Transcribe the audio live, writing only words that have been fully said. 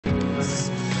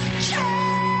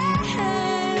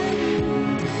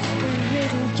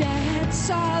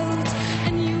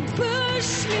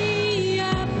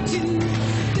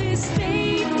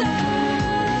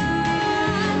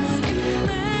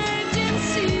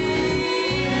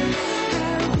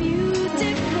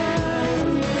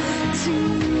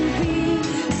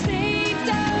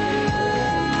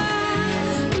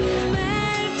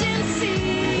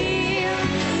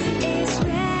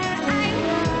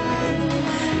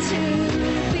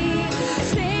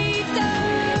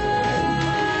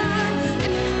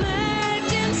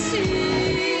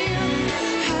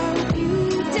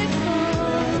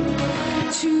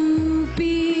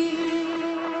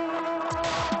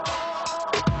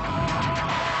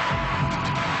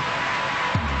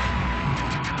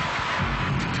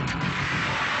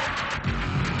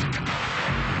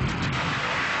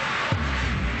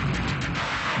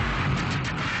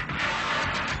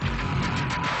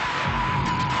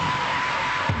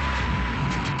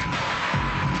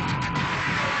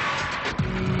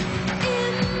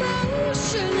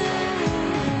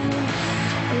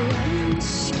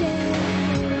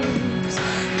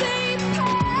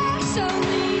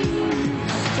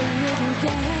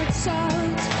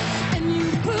assault, and you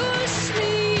push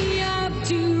me up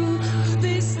to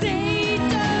this state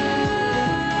of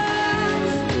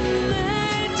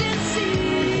emergency.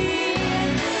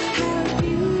 How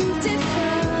beautiful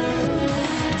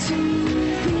to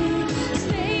be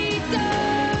state of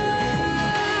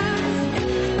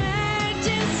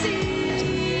emergency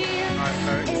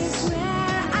is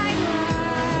where I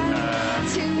want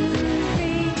to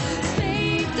be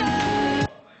state of.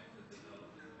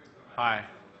 Hi.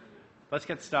 Let's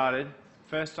get started.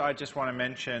 First, I just want to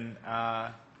mention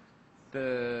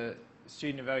the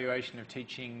Student Evaluation of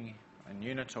Teaching and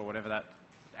Unit, or whatever that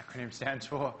acronym stands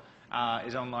for,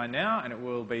 is online now, and it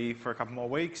will be for a couple more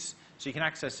weeks. So you can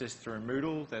access this through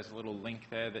Moodle. There's a little link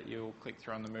there that you'll click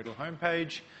through on the Moodle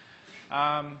homepage.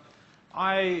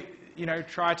 I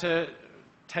try to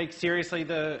take seriously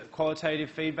the qualitative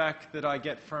feedback that I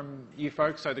get from you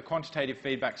folks. So the quantitative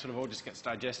feedback sort of all just gets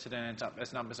digested and ends up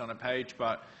as numbers on a page.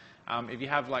 But if you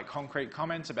have like concrete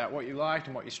comments about what you liked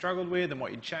and what you struggled with and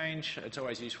what you'd change, it's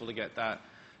always useful to get that.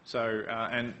 So,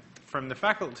 and from the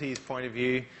faculty's point of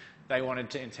view, they wanted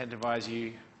to incentivize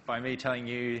you by me telling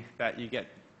you that you get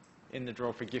in the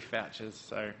draw for gift vouchers.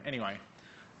 So anyway.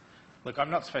 Look,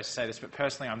 I'm not supposed to say this, but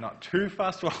personally I'm not too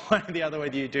fussed one way or the other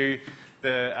whether you do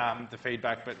the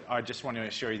feedback, but I just want to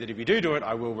assure you that if you do it,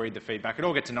 I will read the feedback. It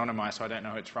all gets anonymised, so I don't know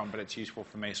who it's from, but it's useful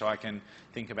for me so I can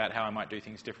think about how I might do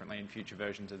things differently in future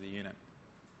versions of the unit.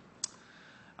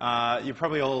 You're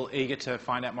probably all eager to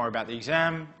find out more about the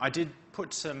exam. I did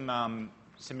put some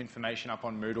information up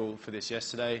on Moodle for this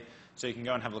yesterday, so you can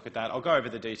go and have a look at that. I'll go over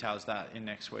the details of that in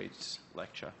next week's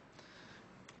lecture.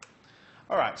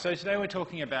 All right, so today we're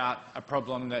talking about a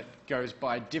problem that goes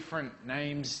by different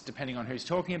names depending on who's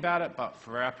talking about it, but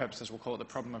for our purposes we'll call it the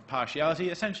problem of partiality.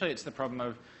 Essentially it's the problem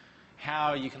of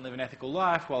how you can live an ethical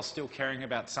life while still caring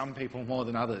about some people more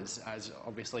than others, as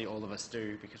obviously all of us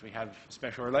do because we have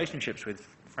special relationships with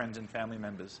friends and family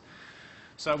members.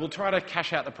 So we'll try to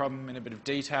cash out the problem in a bit of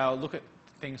detail, look at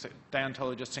things that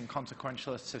deontologists and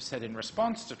consequentialists have said in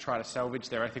response to try to salvage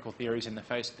their ethical theories in the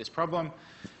face of this problem,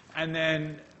 and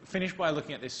then finish by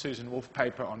looking at this Susan Wolf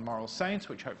paper on moral saints,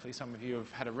 which hopefully some of you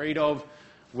have had a read of,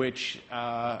 which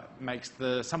makes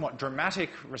the somewhat dramatic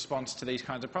response to these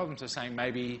kinds of problems of saying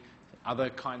maybe other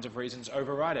kinds of reasons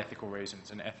override ethical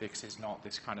reasons, and ethics is not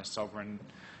this kind of sovereign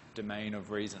domain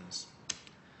of reasons.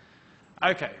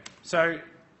 Okay, so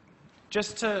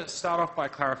just to start off by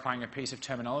clarifying a piece of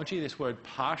terminology, this word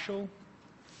partial.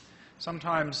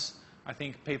 Sometimes I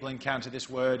think people encounter this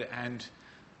word and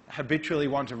habitually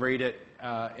want to read it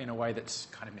in a way that's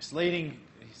kind of misleading.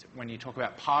 When you talk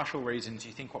about partial reasons,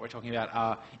 you think what we're talking about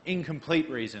are incomplete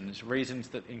reasons, reasons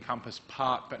that encompass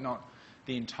part but not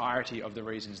the entirety of the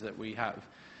reasons that we have.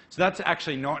 So that's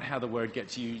actually not how the word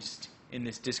gets used in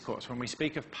this discourse. When we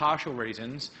speak of partial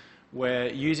reasons, we're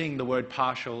using the word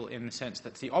partial in the sense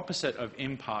that's the opposite of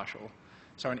impartial.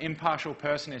 So an impartial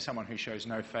person is someone who shows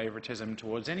no favoritism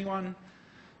towards anyone.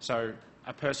 So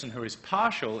a person who is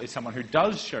partial is someone who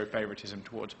does show favoritism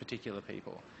towards particular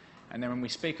people. And then when we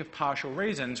speak of partial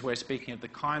reasons, we're speaking of the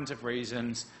kinds of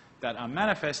reasons that are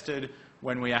manifested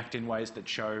when we act in ways that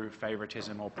show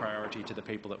favoritism or priority to the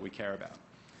people that we care about.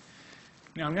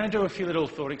 Now, I'm going to do a few little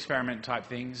thought experiment type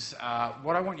things.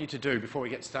 What I want you to do before we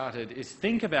get started is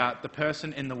think about the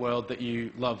person in the world that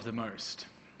you love the most.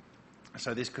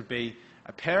 So this could be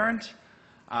a parent,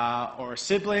 or a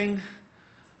sibling,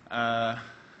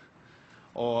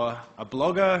 or a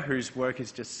blogger whose work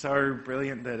is just so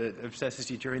brilliant that it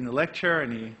obsesses you during the lecture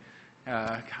and you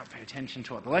can't pay attention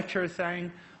to what the lecturer is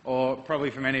saying, or probably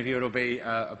for many of you it'll be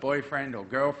a boyfriend or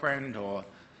girlfriend or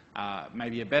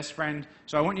maybe a best friend.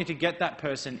 So I want you to get that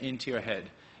person into your head.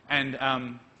 And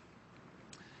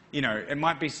it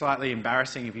might be slightly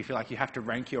embarrassing if you feel like you have to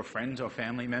rank your friends or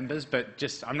family members, but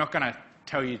just I'm not going to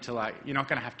tell you to you're not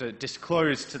going to have to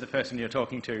disclose to the person you're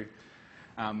talking to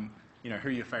who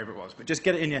your favourite was, but just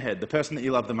get it in your head, the person that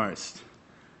you love the most.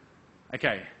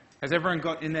 Okay, has everyone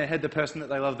got in their head the person that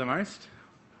they love the most?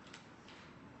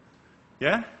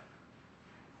 Yeah?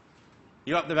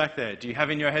 You up the back there, do you have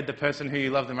in your head the person who you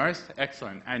love the most?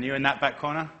 Excellent. And you in that back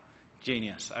corner?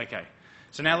 Genius. Okay.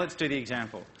 So now let's do the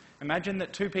example. Imagine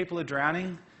that two people are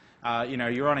drowning.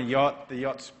 You're on a yacht, the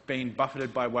yacht's been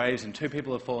buffeted by waves and two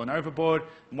people have fallen overboard.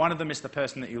 One of them is the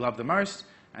person that you love the most,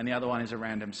 and the other one is a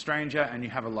random stranger, and you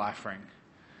have a life ring.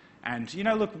 And,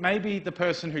 look, maybe the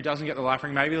person who doesn't get the life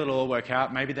ring, maybe it'll all work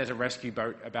out. Maybe there's a rescue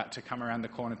boat about to come around the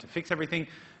corner to fix everything,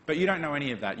 but you don't know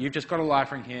any of that. You've just got a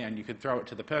life ring here, and you could throw it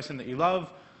to the person that you love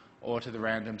or to the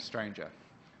random stranger.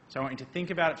 So I want you to think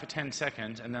about it for 10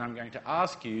 seconds, and then I'm going to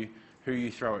ask you who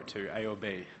you throw it to, A or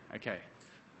B. Okay.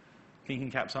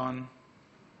 Thinking caps on.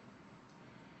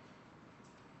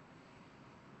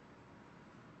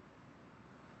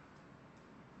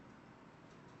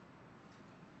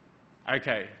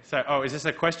 Okay, so, oh, is this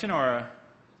a question or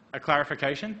a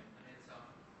clarification? An answer.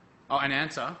 Oh, an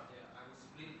answer? Yeah, I will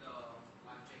split the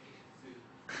life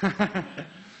jacket in two.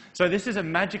 So this is a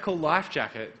magical life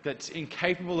jacket that's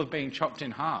incapable of being chopped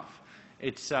in half.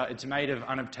 It's made of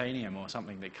unobtainium or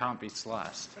something that can't be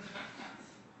sliced.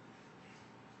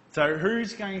 So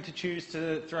who's going to choose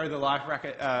to throw the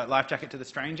life jacket to the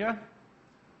stranger?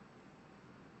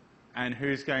 And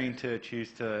who's going to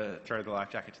choose to throw the life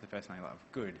jacket to the person they love?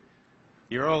 Good.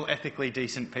 You're all ethically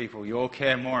decent people. You all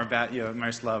care more about your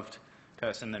most loved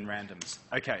person than randoms.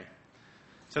 Okay.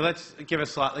 So let's give a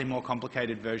slightly more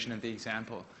complicated version of the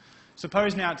example.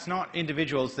 Suppose now it's not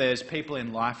individuals, there's people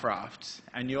in life rafts,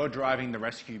 and you're driving the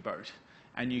rescue boat.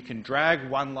 And you can drag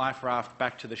one life raft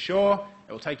back to the shore.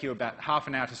 It will take you about half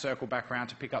an hour to circle back around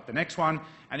to pick up the next one.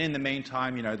 And in the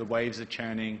meantime, you know, the waves are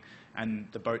churning and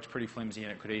the boat's pretty flimsy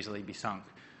and it could easily be sunk.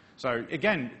 So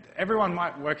again, everyone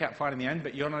might work out fine in the end,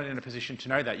 but you're not in a position to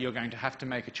know that. You're going to have to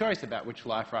make a choice about which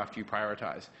life raft you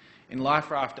prioritise. In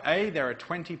life raft A, there are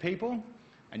 20 people,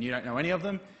 and you don't know any of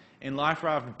them. In life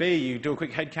raft B, you do a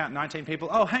quick head count, 19 people.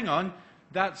 Oh, hang on,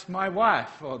 that's my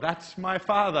wife, or that's my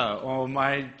father, or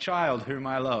my child whom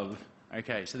I love.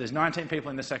 Okay, so there's 19 people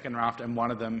in the second raft, and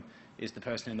one of them is the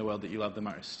person in the world that you love the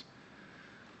most.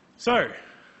 So,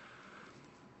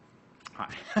 hi.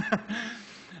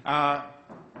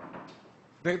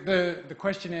 The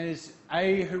question is,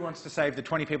 A, who wants to save the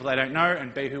 20 people they don't know,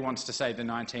 and B, who wants to save the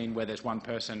 19 where there's one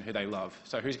person who they love?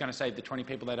 So who's going to save the 20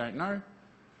 people they don't know?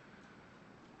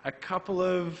 A couple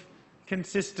of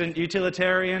consistent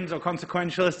utilitarians or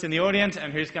consequentialists in the audience,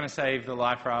 and who's going to save the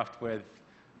life raft with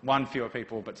one fewer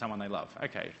people but someone they love?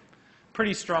 Okay,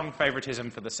 pretty strong favouritism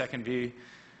for the second view.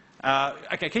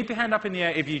 Okay, keep your hand up in the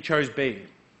air if you chose B.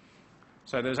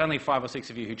 So there's only 5 or 6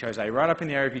 of you who chose A. Right up in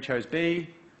the air if you chose B.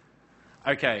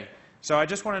 Okay, so I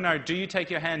just want to know, do you take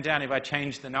your hand down if I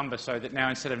change the number so that now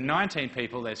instead of 19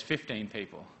 people, there's 15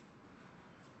 people?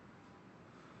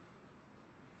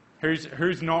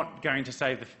 Who's not going to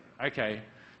save the... Okay,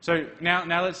 so now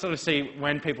let's sort of see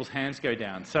when people's hands go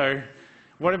down. So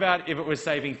what about if it was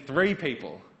saving 3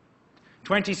 people?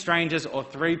 20 strangers or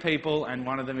 3 people, and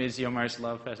one of them is your most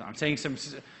loved person. I'm seeing some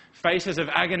faces of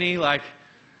agony, like...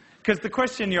 Because the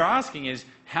question you're asking is,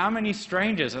 how many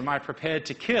strangers am I prepared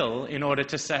to kill in order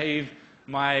to save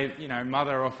my,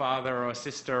 mother or father or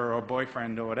sister or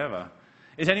boyfriend or whatever?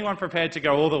 Is anyone prepared to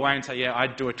go all the way and say, yeah,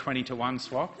 I'd do a 20-to-1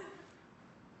 swap?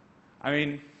 I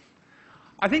mean,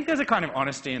 I think there's a kind of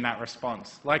honesty in that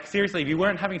response. Like, seriously, if you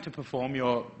weren't having to perform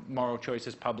your moral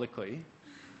choices publicly,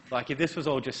 like if this was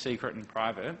all just secret and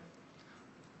private,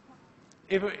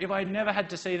 if I never had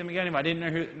to see them again, if I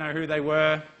didn't know who they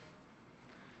were,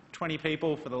 20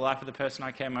 people for the life of the person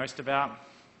I care most about.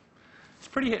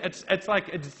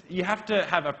 You have to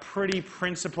have a pretty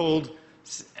principled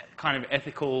kind of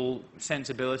ethical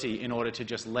sensibility in order to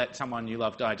just let someone you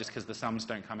love die just because the sums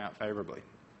don't come out favourably.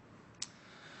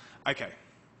 Okay.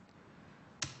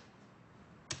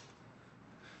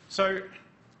 So,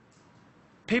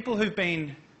 people who've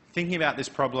been thinking about this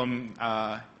problem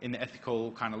in the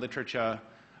ethical kind of literature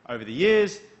over the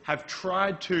years have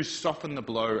tried to soften the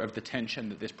blow of the tension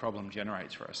that this problem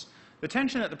generates for us. The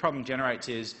tension that the problem generates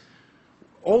is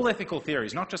all ethical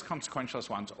theories, not just consequentialist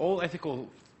ones, all ethical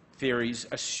theories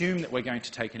assume that we're going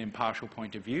to take an impartial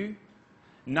point of view.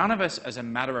 None of us, as a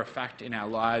matter of fact, in our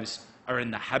lives are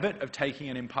in the habit of taking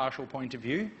an impartial point of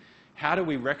view. How do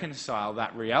we reconcile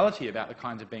that reality about the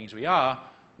kinds of beings we are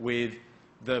with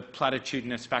the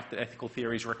platitudinous fact that ethical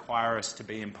theories require us to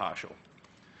be impartial?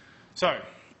 So,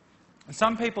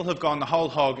 some people have gone the whole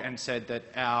hog and said that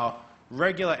our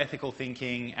regular ethical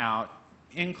thinking, our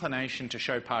inclination to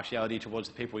show partiality towards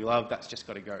the people we love, that's just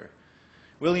got to go.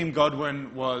 William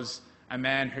Godwin was a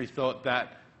man who thought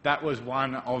that that was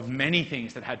one of many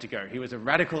things that had to go. He was a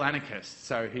radical anarchist,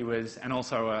 and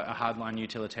also a hardline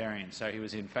utilitarian. So he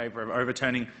was in favour of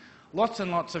overturning lots and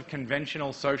lots of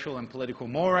conventional social and political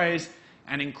mores,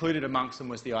 and included amongst them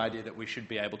was the idea that we should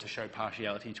be able to show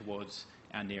partiality towards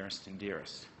our nearest and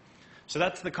dearest. So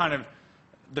that's the kind of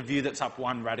the view that's up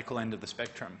one radical end of the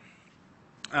spectrum.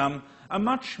 A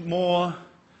much more,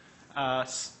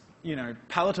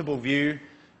 palatable view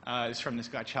is from this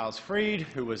guy Charles Fried,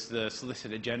 who was the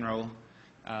Solicitor General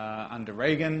under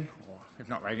Reagan, or if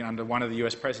not Reagan, under one of the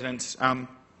US presidents.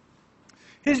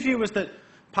 His view was that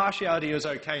partiality was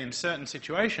okay in certain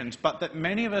situations, but that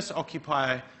many of us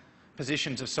occupy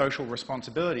positions of social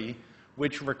responsibility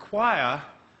which require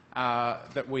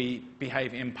that we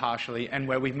behave impartially and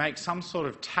where we make some sort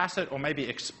of tacit or maybe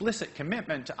explicit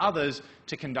commitment to others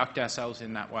to conduct ourselves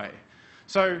in that way.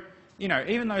 So,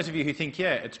 even those of you who think,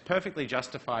 yeah, it's perfectly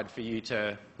justified for you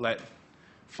to let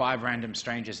 5 random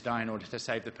strangers die in order to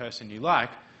save the person you like,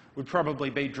 would probably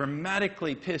be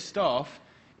dramatically pissed off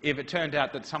if it turned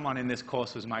out that someone in this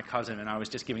course was my cousin and I was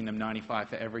just giving them 95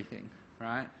 for everything,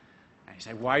 right? And you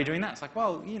say, why are you doing that? It's like,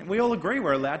 well, we all agree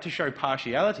we're allowed to show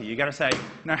partiality. You've got to say,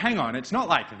 no, hang on, it's not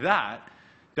like that.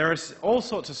 There are all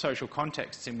sorts of social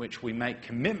contexts in which we make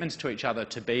commitments to each other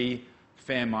to be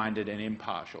fair-minded and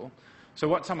impartial. So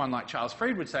what someone like Charles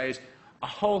Fried would say is a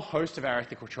whole host of our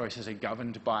ethical choices are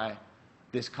governed by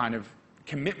this kind of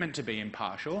commitment to be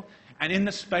impartial, and in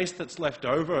the space that's left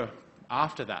over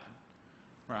after that,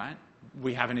 right,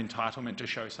 we have an entitlement to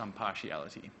show some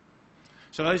partiality.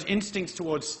 So those instincts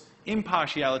towards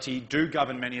impartiality do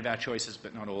govern many of our choices,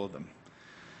 but not all of them.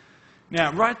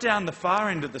 Now, right down the far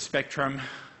end of the spectrum,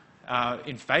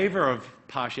 in favour of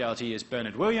partiality is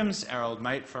Bernard Williams, our old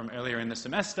mate from earlier in the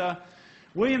semester.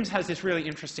 Williams has this really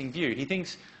interesting view. He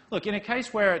thinks, look, in a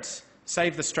case where it's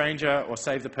save the stranger or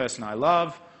save the person I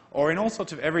love, or in all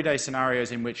sorts of everyday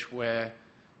scenarios in which we're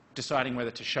deciding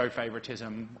whether to show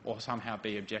favouritism or somehow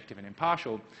be objective and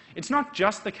impartial, it's not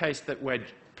just the case that we're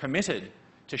permitted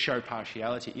to show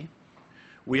partiality.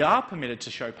 We are permitted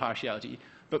to show partiality,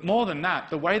 but more than that,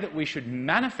 the way that we should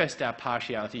manifest our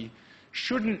partiality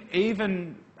shouldn't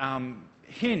even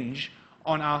hinge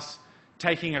on us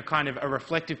taking a kind of a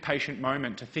reflective, patient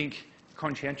moment to think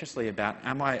conscientiously about,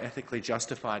 am I ethically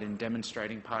justified in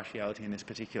demonstrating partiality in this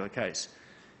particular case?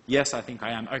 Yes, I think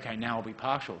I am. Okay, now I'll be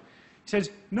partial. He says,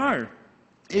 no.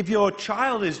 If your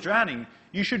child is drowning,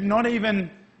 you should not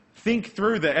even think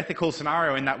through the ethical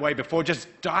scenario in that way before just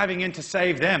diving in to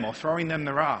save them or throwing them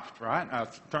the raft, right?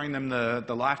 Throwing them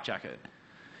the life jacket.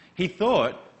 He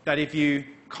thought that if you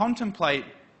contemplate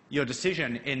your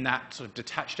decision in that sort of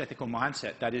detached ethical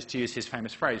mindset, that is, to use his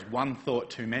famous phrase, one thought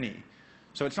too many.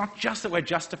 So it's not just that we're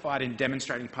justified in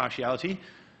demonstrating partiality.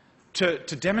 To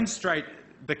demonstrate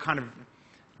the kind of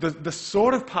the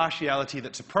sort of partiality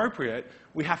that's appropriate,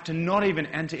 we have to not even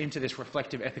enter into this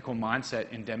reflective ethical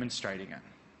mindset in demonstrating it.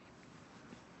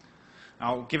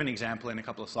 I'll give an example in a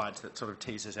couple of slides that sort of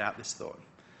teases out this thought.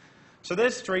 So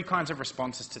there's 3 kinds of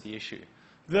responses to the issue.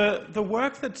 The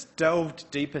work that's delved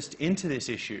deepest into this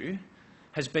issue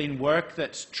has been work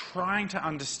that's trying to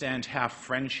understand how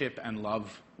friendship and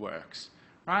love works,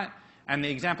 right? And the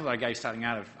example that I gave starting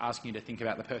out of asking you to think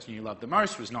about the person you love the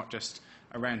most was not just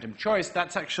a random choice.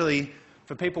 That's actually,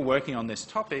 for people working on this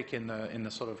topic in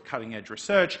the sort of cutting edge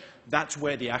research, that's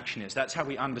where the action is. That's how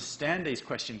we understand these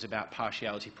questions about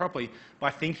partiality properly,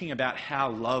 by thinking about how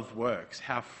love works,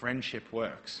 how friendship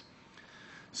works.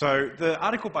 So the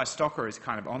article by Stocker is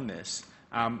kind of on this.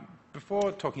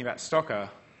 Before talking about Stocker,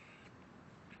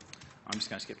 I'm just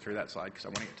going to skip through that slide because I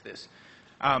want to get to this.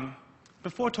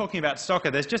 Before talking about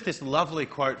Stocker, there's just this lovely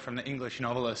quote from the English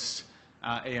novelist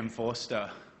E.M. Forster,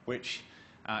 which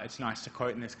it's nice to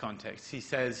quote in this context. He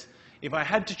says, if I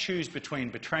had to choose between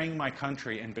betraying my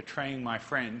country and betraying my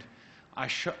friend, I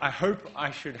hope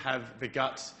I should have the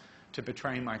guts to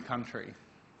betray my country.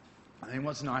 I think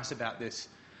what's nice about this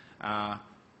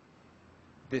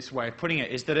this way of putting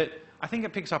it is that I think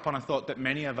it picks up on a thought that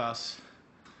many of us,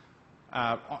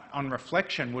 on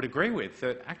reflection, would agree with,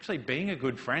 that actually being a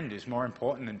good friend is more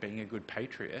important than being a good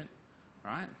patriot,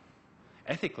 right?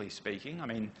 Ethically speaking, I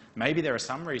mean, maybe there are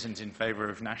some reasons in favour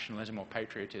of nationalism or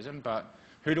patriotism, but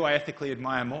who do I ethically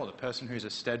admire more? The person who's a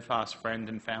steadfast friend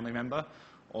and family member,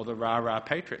 or the rah-rah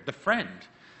patriot? The friend.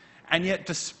 And yet,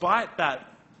 despite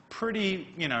that pretty,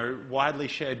 widely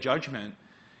shared judgment,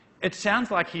 it sounds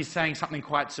like he's saying something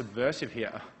quite subversive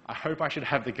here. I hope I should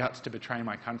have the guts to betray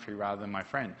my country rather than my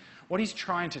friend. What he's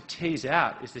trying to tease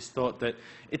out is this thought that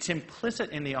it's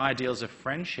implicit in the ideals of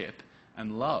friendship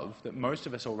and love that most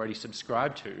of us already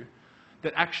subscribe to,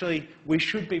 that actually we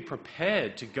should be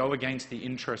prepared to go against the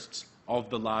interests of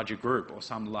the larger group or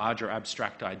some larger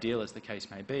abstract ideal, as the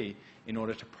case may be, in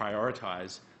order to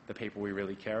prioritise the people we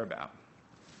really care about.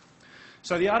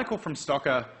 So the article from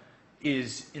Stocker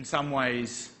is in some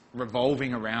ways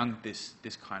revolving around this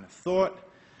kind of thought.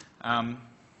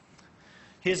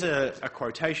 Here's a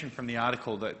quotation from the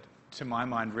article that, to my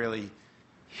mind, really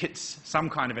hits some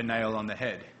kind of a nail on the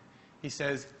head. He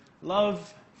says,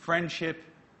 love, friendship,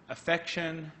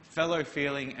 affection, fellow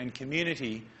feeling, and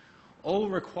community all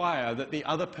require that the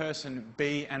other person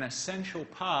be an essential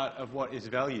part of what is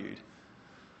valued.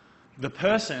 The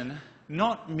person,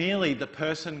 not merely the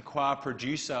person qua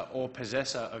producer or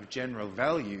possessor of general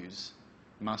values,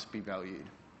 must be valued.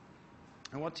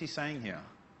 And what's he saying here?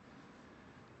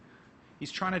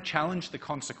 He's trying to challenge the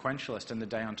consequentialist and the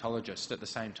deontologist at the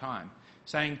same time,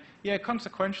 saying, yeah,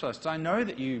 consequentialists, I know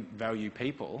that you value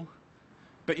people,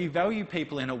 but you value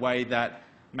people in a way that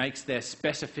makes their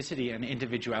specificity and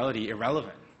individuality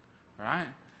irrelevant, right?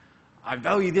 I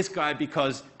value this guy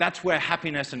because that's where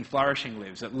happiness and flourishing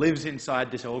lives. It lives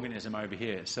inside this organism over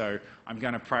here. So I'm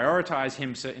going to prioritize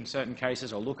him in certain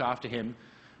cases or look after him.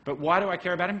 But why do I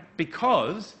care about him?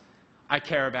 Because I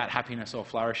care about happiness or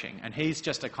flourishing. And he's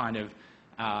just a kind of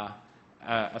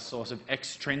a source of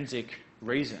extrinsic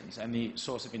reasons. And the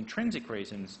source of intrinsic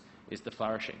reasons is the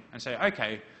flourishing. And say,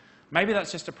 okay, maybe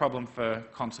that's just a problem for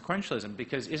consequentialism,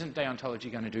 because isn't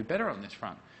deontology going to do better on this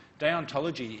front?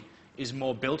 Deontology is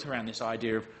more built around this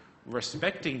idea of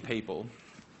respecting people,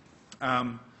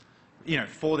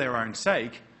 for their own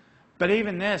sake. But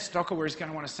even there, Stockerware is going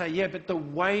to want to say, yeah, but the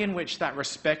way in which that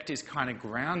respect is kind of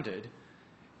grounded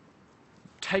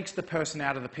takes the person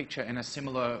out of the picture in a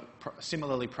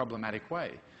similarly problematic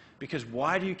way. Because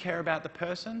why do you care about the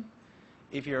person?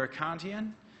 If you're a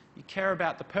Kantian, you care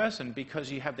about the person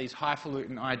because you have these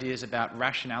highfalutin ideas about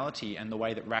rationality and the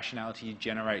way that rationality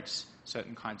generates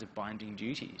certain kinds of binding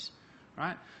duties,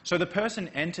 right? So the person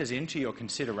enters into your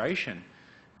consideration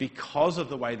because of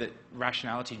the way that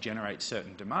rationality generates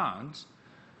certain demands,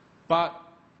 but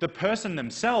the person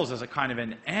themselves as a kind of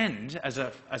an end, as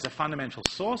a fundamental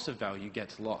source of value,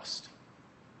 gets lost.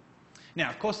 Now,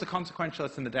 of course, the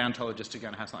consequentialist and the deontologist are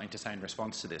going to have something to say in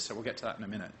response to this, so we'll get to that in a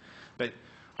minute. But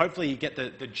hopefully you get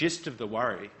the gist of the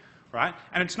worry, right?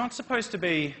 And it's not supposed to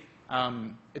be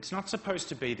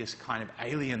this kind of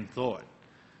alien thought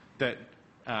that,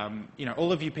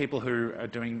 all of you people who are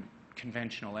doing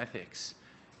conventional ethics,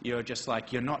 you're just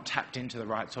like, you're not tapped into the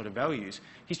right sort of values.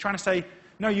 He's trying to say,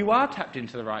 no, you are tapped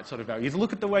into the right sort of values.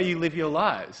 Look at the way you live your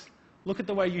lives. Look at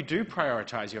the way you do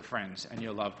prioritize your friends and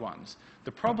your loved ones.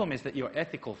 The problem is that your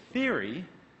ethical theory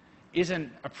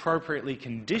isn't appropriately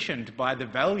conditioned by the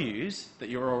values that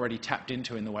you're already tapped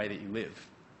into in the way that you live.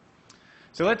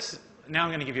 So now I'm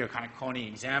going to give you a kind of corny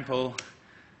example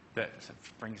that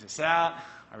brings us out.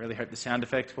 I really hope the sound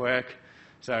effects work.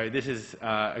 So this is,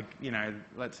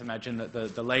 let's imagine that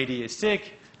the lady is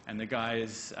sick and the guy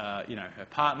is, her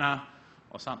partner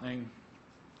or something,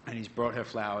 and he's brought her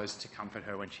flowers to comfort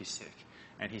her when she's sick.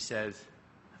 And he says,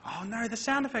 oh no, the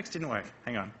sound effects didn't work.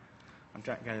 Hang on, I'm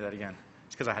going to do that again.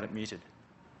 It's because I had it muted.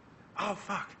 Oh,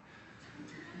 fuck.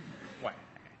 Wait.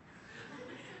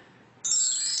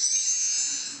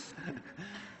 Okay.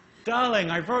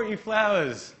 Darling, I brought you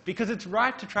flowers because it's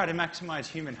right to try to maximize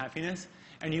human happiness,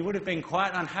 and you would have been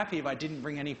quite unhappy if I didn't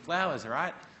bring any flowers, all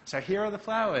right? So here are the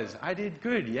flowers. I did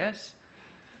good, yes?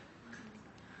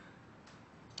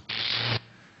 And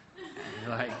you're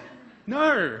like,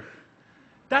 no,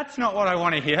 that's not what I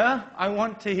want to hear. I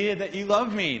want to hear that you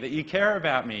love me, that you care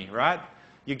about me, right?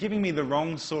 You're giving me the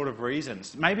wrong sort of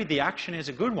reasons. Maybe the action is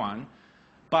a good one,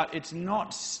 but it's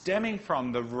not stemming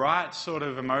from the right sort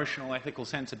of emotional, ethical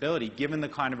sensibility, given the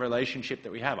kind of relationship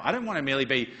that we have. I don't want to merely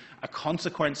be a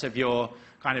consequence of your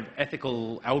kind of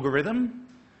ethical algorithm,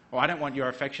 or I don't want your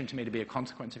affection to me to be a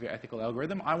consequence of your ethical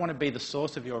algorithm. I want to be the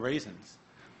source of your reasons.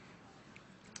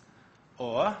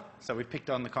 Or, so we've picked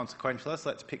on the consequentialist,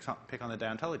 let's pick on the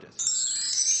deontologist.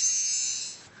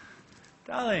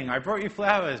 Darling, I brought you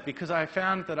flowers because I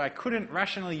found that I couldn't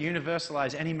rationally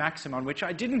universalize any maxim on which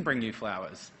I didn't bring you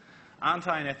flowers. Aren't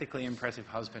I an ethically impressive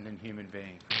husband and human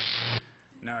being?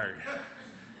 No.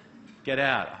 Get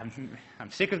out.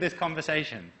 I'm sick of this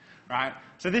conversation, right?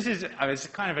 So this is it's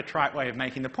kind of a trite way of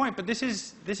making the point, but this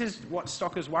is what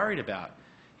Stocker's worried about.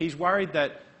 He's worried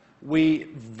that we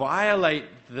violate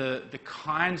the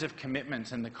kinds of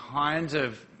commitments and the kinds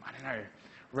of,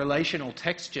 relational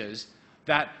textures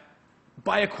that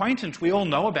by acquaintance we all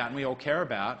know about and we all care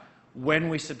about when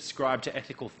we subscribe to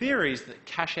ethical theories that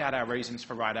cash out our reasons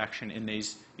for right action in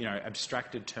these,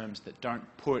 abstracted terms that don't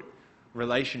put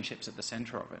relationships at the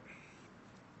center of it.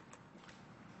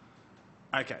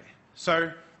 Okay,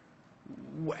 so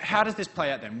how does this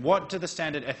play out then? What do the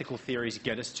standard ethical theories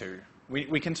get us to?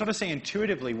 We can sort of see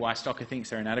intuitively why Stocker thinks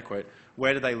they're inadequate.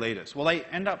 Where do they lead us? Well, they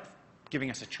end up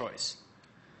giving us a choice.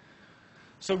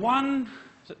 So one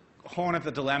horn of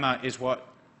the dilemma is what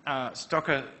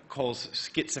Stocker calls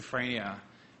schizophrenia.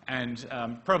 And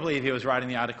probably if he was writing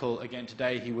the article again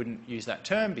today, he wouldn't use that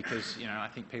term because, I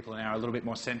think people now are a little bit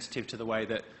more sensitive to the way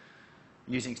that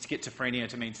using schizophrenia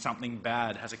to mean something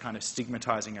bad has a kind of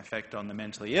stigmatizing effect on the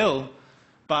mentally ill.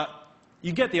 But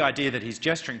you get the idea that he's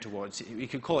gesturing towards. You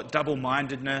could call it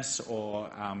double-mindedness or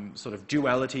sort of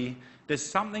duality. There's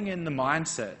something in the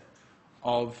mindset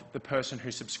of the person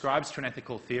who subscribes to an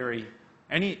ethical theory,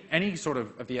 any sort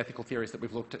of the ethical theories that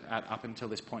we've looked at up until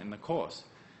this point in the course,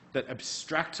 that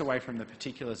abstracts away from the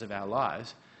particulars of our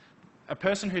lives. A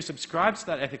person who subscribes to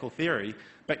that ethical theory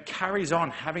but carries on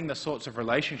having the sorts of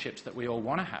relationships that we all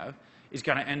want to have is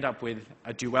going to end up with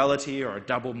a duality or a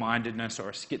double-mindedness or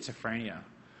a schizophrenia,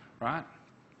 right?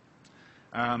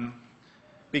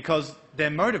 Because their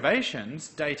motivations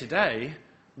day to day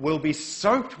will be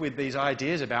soaked with these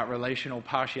ideas about relational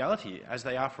partiality, as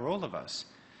they are for all of us.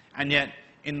 And yet,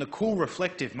 in the cool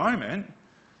reflective moment,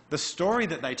 the story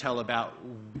that they tell about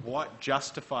what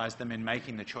justifies them in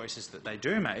making the choices that they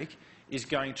do make is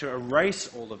going to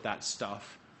erase all of that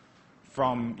stuff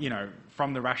from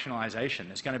the rationalization.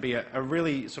 There's going to be a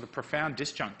really sort of profound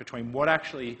disjunct between what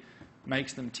actually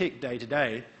makes them tick day to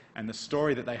day and the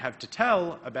story that they have to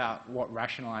tell about what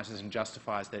rationalizes and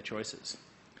justifies their choices.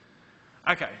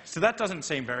 Okay, so that doesn't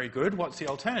seem very good. What's the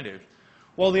alternative?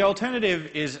 Well, the alternative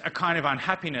is a kind of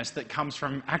unhappiness that comes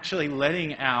from actually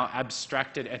letting our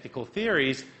abstracted ethical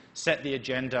theories set the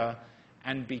agenda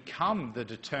and become the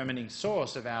determining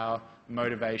source of our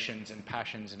motivations and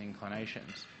passions and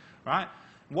inclinations, right?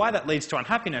 Why that leads to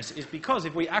unhappiness is because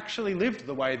if we actually lived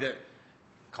the way that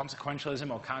consequentialism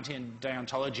or Kantian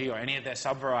deontology or any of their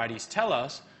subvarieties tell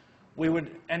us, we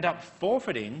would end up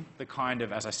forfeiting the kind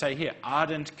of, as I say here,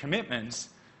 ardent commitments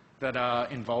that are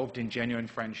involved in genuine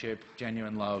friendship,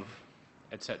 genuine love,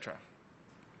 etc.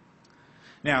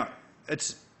 Now,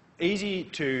 it's easy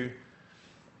to,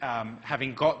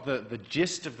 having got the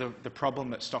gist of the problem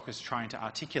that Stocker's trying to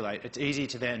articulate, it's easy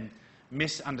to then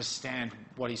misunderstand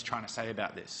what he's trying to say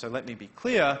about this. So let me be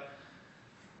clear.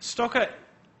 Stocker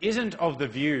isn't of the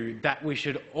view that we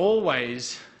should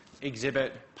always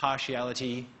exhibit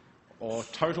partiality or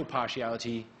total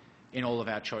partiality in all of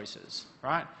our choices,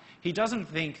 right? He doesn't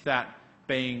think that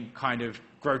being kind of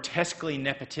grotesquely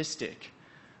nepotistic,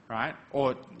 right?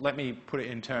 Or let me put it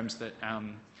in terms that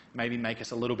maybe make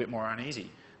us a little bit more uneasy.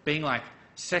 Being like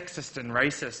sexist and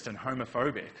racist and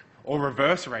homophobic, or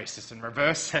reverse racist and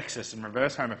reverse sexist and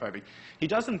reverse homophobic. He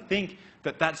doesn't think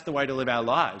that that's the way to live our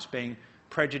lives, being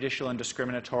prejudicial and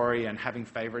discriminatory and having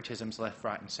favoritisms left,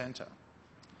 right, and centre.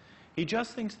 He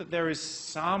just thinks that there is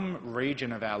some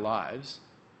region of our lives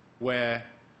where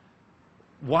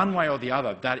one way or the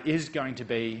other, that is going to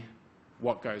be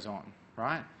what goes on,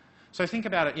 right? So think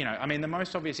about it, I mean, the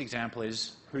most obvious example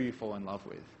is who you fall in love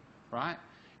with, right?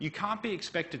 You can't be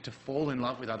expected to fall in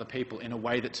love with other people in a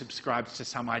way that subscribes to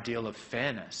some ideal of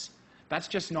fairness. That's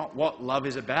just not what love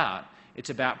is about. It's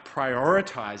about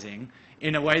prioritizing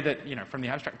in a way that, from the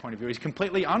abstract point of view, is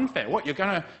completely unfair. What, you're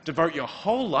going to devote your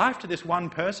whole life to this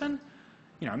one person?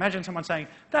 Imagine someone saying,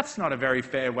 that's not a very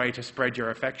fair way to spread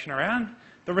your affection around.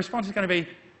 The response is going to be,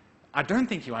 I don't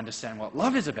think you understand what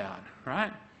love is about,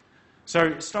 right?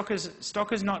 So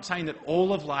Stocker's not saying that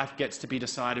all of life gets to be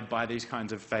decided by these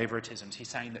kinds of favoritisms. He's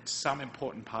saying that some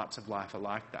important parts of life are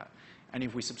like that. And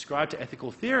if we subscribe to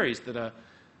ethical theories that are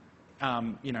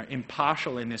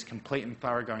impartial in this complete and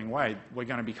thoroughgoing way, we're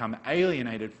going to become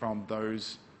alienated from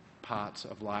those parts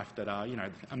of life that are,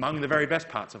 among the very best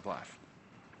parts of life.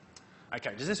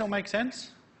 Okay, does this all make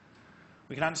sense?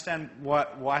 We can understand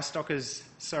why Stocker's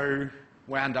so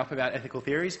wound up about ethical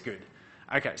theories? Good.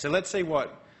 Okay, so let's see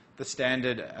what the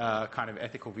standard kind of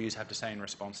ethical views have to say in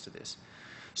response to this.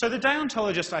 So the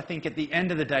deontologist, I think, at the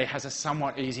end of the day, has a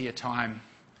somewhat easier time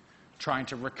trying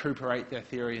to recuperate their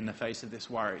theory in the face of this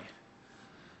worry.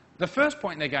 The first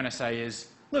point they're going to say is,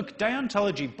 look,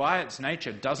 deontology by its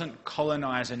nature doesn't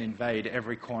colonize and invade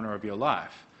every corner of your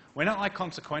life. We're not like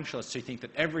consequentialists who think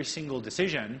that every single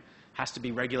decision has to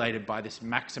be regulated by this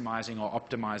maximizing or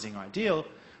optimizing ideal.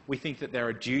 We think that there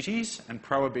are duties and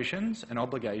prohibitions and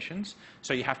obligations,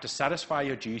 so you have to satisfy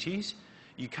your duties.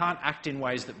 You can't act in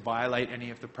ways that violate any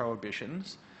of the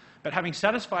prohibitions. But having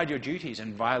satisfied your duties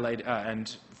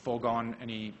and foregone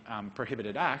any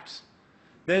prohibited acts,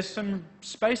 there's some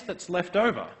space that's left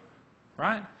over,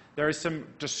 right? There is some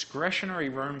discretionary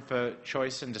room for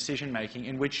choice and decision-making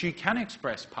in which you can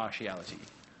express partiality,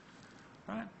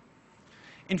 right?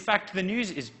 In fact, the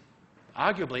news is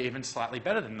arguably even slightly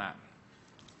better than that.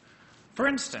 For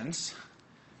instance,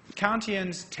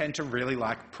 Kantians tend to really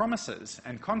like promises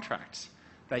and contracts.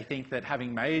 They think that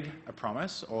having made a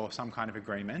promise or some kind of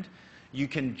agreement, you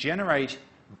can generate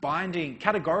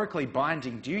categorically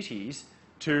binding duties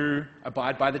to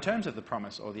abide by the terms of the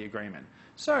promise or the agreement.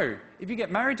 So, if you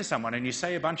get married to someone and you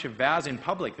say a bunch of vows in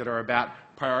public that are about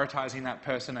prioritizing that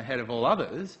person ahead of all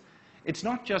others, it's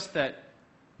not just that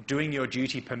doing your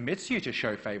duty permits you to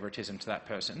show favoritism to that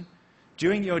person.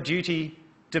 Doing your duty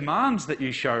demands that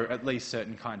you show at least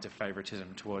certain kinds of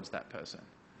favoritism towards that person.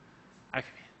 Okay.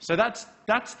 So that's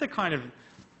the kind of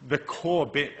the core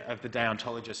bit of the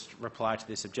deontologist's reply to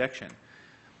this objection.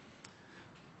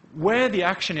 Where the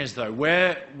action is, though,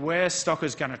 where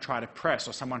Stocker's going to try to press,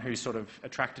 or someone who's sort of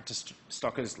attracted to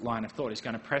Stocker's line of thought is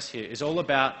going to press here, is all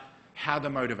about how the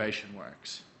motivation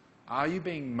works. Are you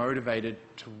being motivated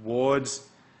towards,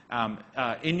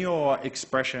 in your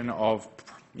expression of,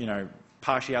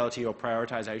 partiality or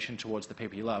prioritization towards the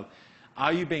people you love,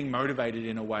 are you being motivated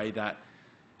in a way that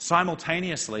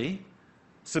simultaneously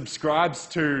subscribes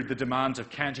to the demands of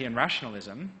Kantian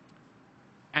rationalism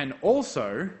and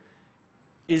also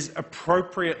is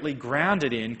appropriately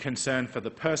grounded in concern for the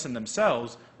person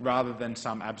themselves rather than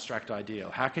some abstract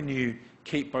ideal? How can you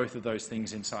keep both of those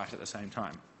things in sight at the same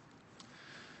time?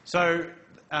 So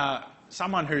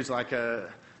someone who's like a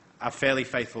fairly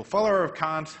faithful follower of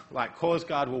Kant, like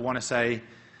Korsgaard, will want to say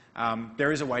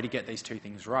there is a way to get these two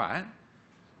things right.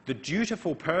 The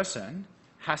dutiful person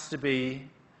has to be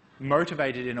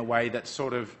motivated in a way that's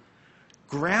sort of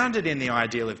grounded in the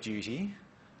ideal of duty,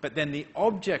 but then the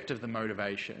object of the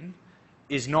motivation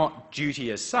is not duty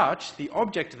as such. The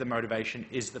object of the motivation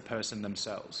is the person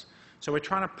themselves. So we're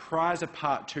trying to prize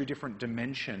apart two different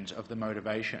dimensions of the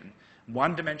motivation.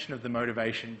 One dimension of the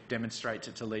motivation demonstrates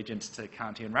its allegiance to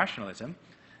Kantian rationalism.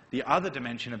 The other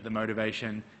dimension of the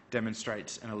motivation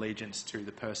demonstrates an allegiance to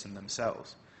the person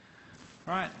themselves.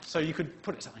 Right? So you could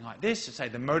put it something like this, to say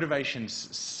the motivation's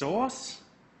source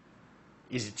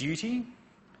is duty,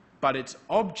 but its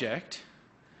object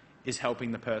is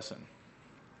helping the person.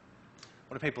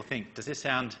 What do people think? Does this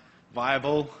sound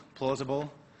viable,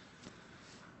 plausible,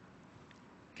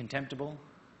 contemptible?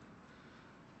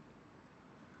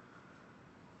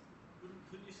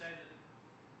 Couldn't you say that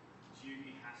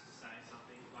duty has to say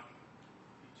something? Like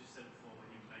you just said before, when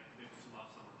you make people to love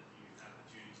someone, that you have a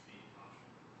duty to be impartial.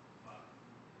 But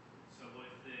so what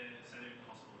if they're, say they're in the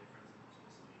hospital, your friends in the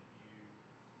hospital, something, you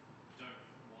don't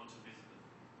want to visit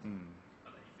them,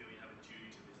 but that you feel you have a duty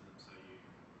to visit them, so you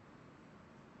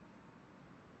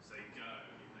go,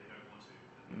 even though you don't want to,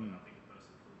 and you're nothing for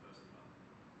the person, but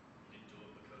you didn't do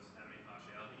it because out of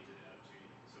impartiality, you did it out of duty.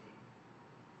 So would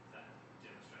that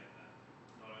demonstrate that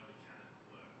not only can it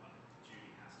work, but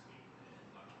duty has to be there?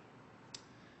 Like,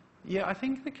 Yeah, I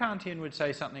think the Kantian would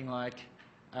say something like,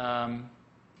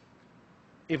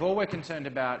 if all we're concerned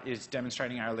about is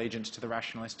demonstrating our allegiance to the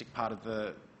rationalistic part of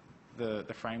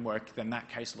the framework, then that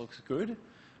case looks good.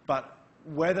 But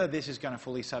whether this is going to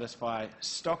fully satisfy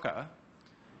Stocker,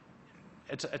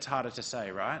 it's harder to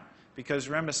say, right? Because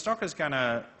remember, Stocker's going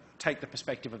to take the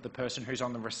perspective of the person who's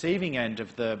on the receiving end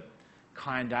of the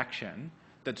kind action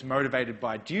that's motivated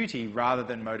by duty rather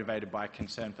than motivated by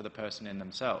concern for the person in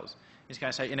themselves. He's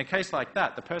going to say, in a case like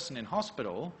that, the person in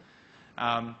hospital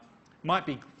might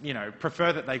be,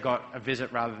 prefer that they got a visit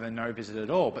rather than no visit at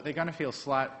all, but they're going to feel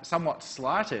somewhat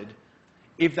slighted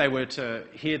if they were to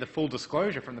hear the full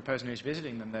disclosure from the person who's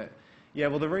visiting them that, yeah,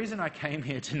 well, the reason I came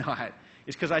here tonight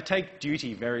is because I take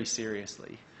duty very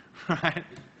seriously, right?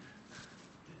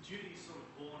 the duty is sort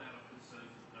of born out of concern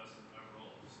for the person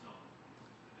overall. It's not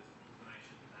there's an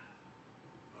inclination in that.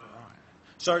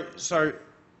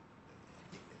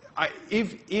 Right.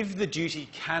 If the duty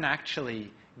can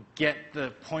actually get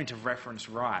the point of reference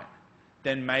right,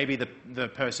 then maybe the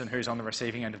person who's on the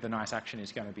receiving end of the nice action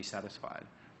is going to be satisfied,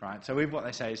 right? So what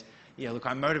they say is, yeah, look,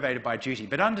 I'm motivated by duty,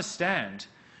 but understand,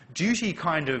 duty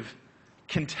kind of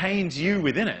contains you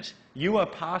within it. You are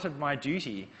part of my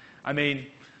duty. I mean,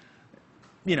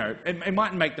 it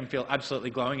mightn't make them feel absolutely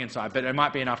glowing inside, but it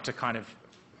might be enough to kind of,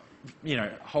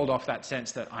 hold off that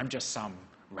sense that I'm just some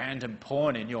random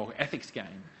pawn in your ethics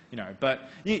game, But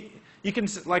you can,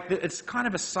 it's kind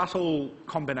of a subtle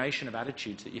combination of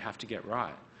attitudes that you have to get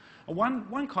right.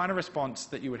 One kind of response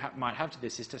that you might have to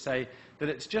this is to say that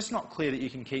it's just not clear that you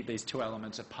can keep these two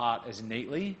elements apart as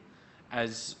neatly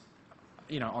as,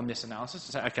 on this analysis.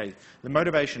 To say, okay, the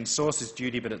motivation source is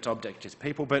duty, but its object is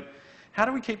people. But how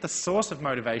do we keep the source of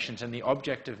motivations and the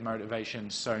object of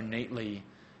motivations so neatly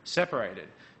separated?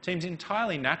 It seems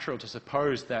entirely natural to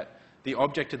suppose that the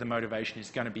object of the motivation is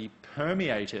going to be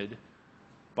permeated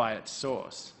by its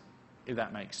source, if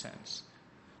that makes sense.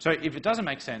 So if it doesn't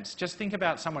make sense, just think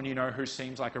about someone who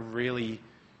seems like a really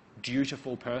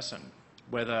dutiful person,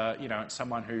 whether it's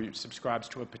someone who subscribes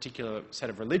to a particular set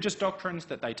of religious doctrines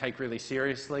that they take really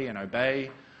seriously and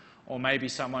obey, or maybe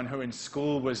someone who in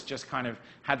school was just kind of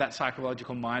had that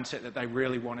psychological mindset that they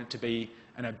really wanted to be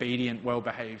an obedient,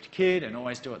 well-behaved kid and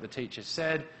always do what the teacher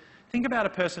said. Think about a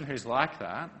person who's like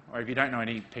that, or if you don't know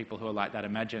any people who are like that,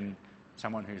 imagine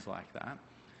someone who's like that.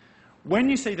 When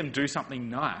you see them do something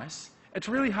nice, it's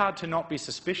really hard to not be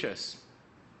suspicious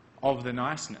of the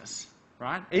niceness,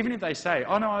 right? Even if they say,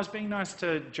 oh no, I was being nice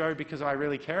to Joe because I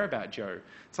really care about Joe.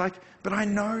 It's like, but I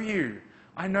know you.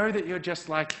 I know that you're just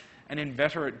like an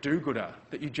inveterate do-gooder,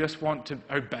 that you just want to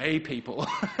obey people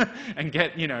and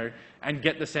get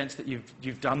the sense that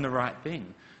you've done the right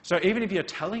thing. So even if you're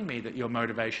telling me that your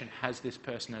motivation has this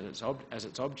person as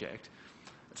its object,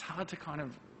 it's hard to kind of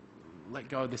let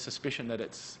go of the suspicion that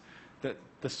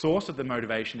the source of the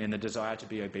motivation in the desire to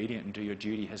be obedient and do your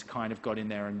duty has kind of got in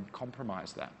there and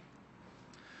compromised that.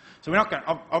 So we're not going.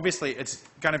 Obviously, it's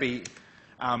going to be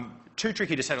too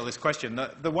tricky to settle this question.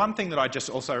 The one thing that I just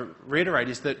also reiterate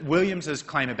is that Williams's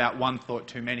claim about one thought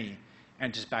too many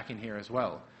enters back in here as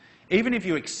well. Even if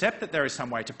you accept that there is some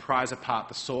way to prize apart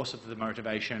the source of the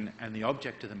motivation and the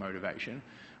object of the motivation,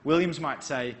 Williams might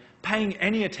say paying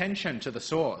any attention to the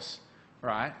source,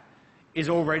 right, is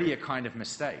already a kind of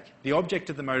mistake. The object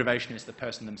of the motivation is the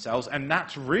person themselves, and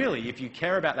that's really, if you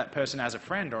care about that person as a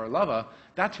friend or a lover,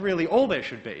 that's really all there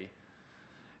should be.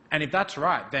 And if that's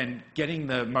right, then getting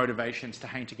the motivations to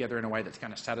hang together in a way that's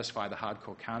going to satisfy the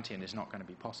hardcore Kantian is not going to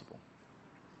be possible.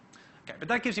 Okay, but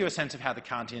that gives you a sense of how the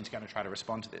Kantian's going to try to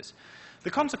respond to this. The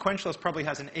consequentialist probably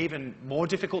has an even more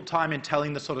difficult time in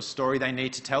telling the sort of story they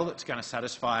need to tell that's going to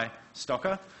satisfy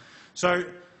Stocker. So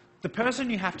the person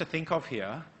you have to think of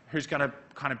here, who's going to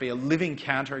kind of be a living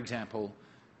counterexample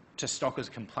to Stocker's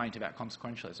complaint about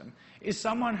consequentialism, is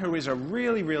someone who is a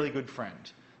really, really good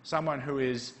friend. Someone who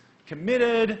is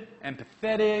committed,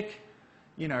 empathetic,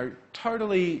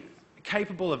 totally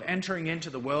capable of entering into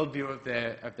the worldview of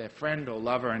their friend or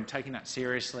lover and taking that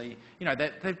seriously.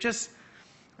 They've just,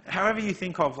 however you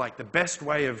think of like the best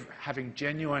way of having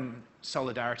genuine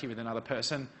solidarity with another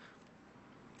person,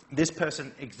 this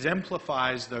person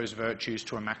exemplifies those virtues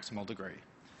to a maximal degree.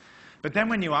 But then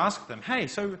when you ask them, hey,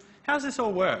 so how does this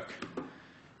all work?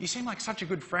 You seem like such a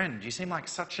good friend. You seem like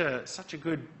such a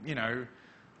good,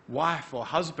 wife or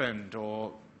husband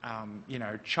or,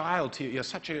 child to you. You're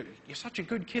such a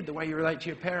good kid the way you relate to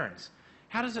your parents.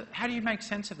 How do you make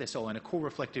sense of this all in a cool,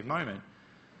 reflective moment?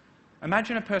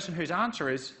 Imagine a person whose answer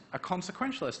is a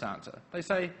consequentialist answer. They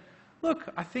say, look,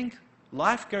 I think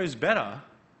life goes better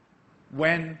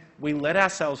when we let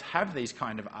ourselves have these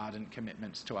kind of ardent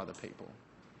commitments to other people.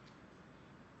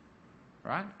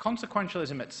 Right?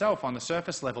 Consequentialism itself, on the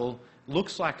surface level,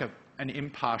 looks like an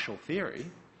impartial theory.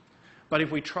 But if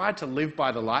we tried to live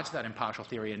by the lights of that impartial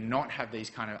theory and not have these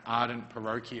kind of ardent,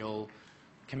 parochial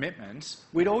commitments,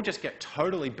 we'd all just get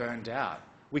totally burned out.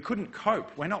 We couldn't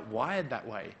cope. We're not wired that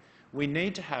way. We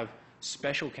need to have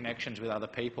special connections with other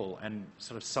people and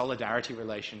sort of solidarity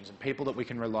relations and people that we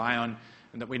can rely on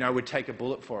and that we know would take a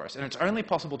bullet for us. And it's only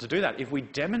possible to do that if we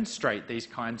demonstrate these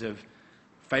kinds of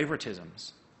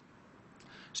favoritisms.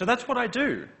 So that's what I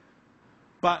do.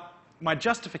 But my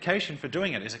justification for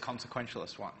doing it is a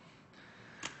consequentialist one.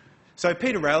 So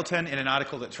Peter Railton, in an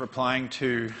article that's replying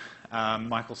to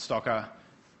Michael Stocker,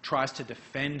 tries to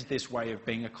defend this way of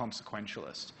being a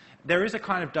consequentialist. There is a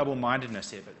kind of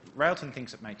double-mindedness here, but Railton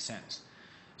thinks it makes sense.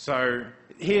 So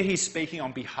here he's speaking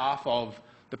on behalf of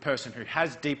the person who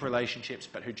has deep relationships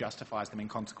but who justifies them in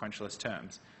consequentialist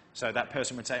terms. So that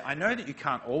person would say, I know that you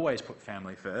can't always put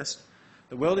family first.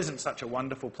 The world isn't such a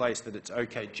wonderful place that it's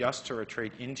okay just to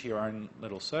retreat into your own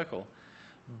little circle.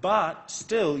 But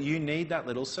still, you need that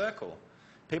little circle.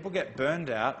 People get burned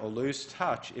out or lose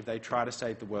touch if they try to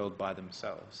save the world by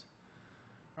themselves.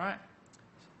 Right?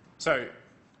 So,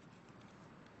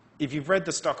 if you've read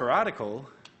the Stocker article,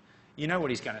 you know what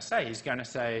he's going to say. He's going to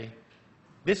say,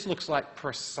 this looks like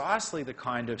precisely the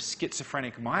kind of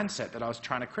schizophrenic mindset that I was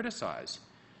trying to criticize.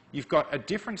 You've got a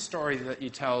different story that you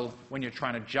tell when you're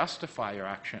trying to justify your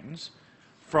actions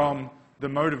from the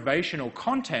motivational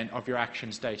content of your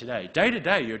actions day to day. Day to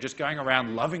day, you're just going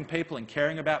around loving people and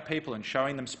caring about people and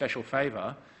showing them special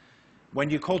favour. When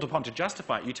you're called upon to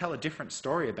justify it, you tell a different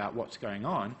story about what's going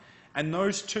on, and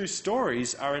those two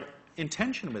stories are in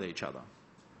tension with each other.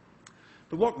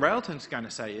 But what Railton's going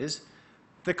to say is,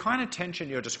 the kind of tension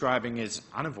you're describing is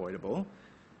unavoidable.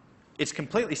 It's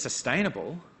completely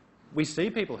sustainable. We see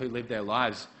people who live their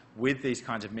lives with these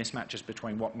kinds of mismatches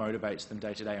between what motivates them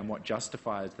day to day and what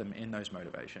justifies them in those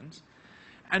motivations.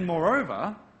 And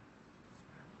moreover,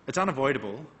 it's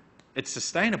unavoidable, it's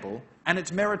sustainable, and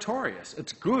it's meritorious.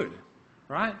 It's good,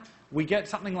 right? We get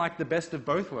something like the best of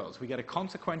both worlds. We get a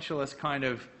consequentialist kind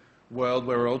of world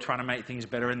where we're all trying to make things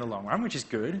better in the long run, which is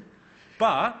good.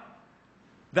 But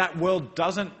that world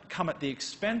doesn't come at the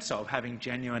expense of having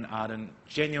genuine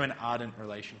ardent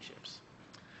relationships.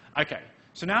 Okay,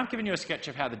 so now I've given you a sketch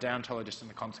of how the deontologist and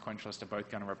the consequentialist are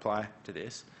both going to reply to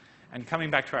this. And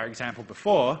coming back to our example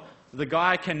before, the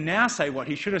guy can now say what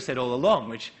he should have said all along,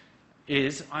 which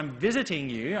is, I'm visiting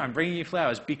you, I'm bringing you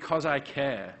flowers because I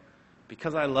care,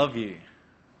 because I love you.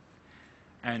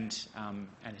 And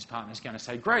his partner's going to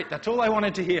say, great, that's all I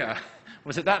wanted to hear.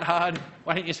 Was it that hard?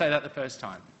 Why didn't you say that the first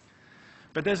time?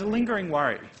 But there's a lingering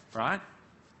worry, right?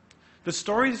 The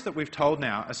stories that we've told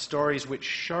now are stories which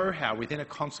show how within a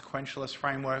consequentialist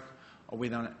framework or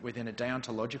within a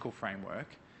deontological framework,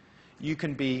 you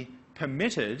can be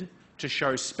permitted to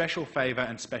show special favour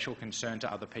and special concern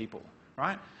to other people,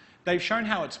 right? They've shown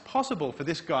how it's possible for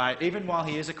this guy, even while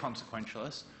he is a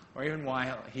consequentialist, or even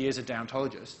while he is a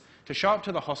deontologist, to show up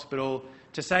to the hospital,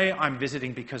 to say, I'm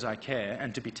visiting because I care,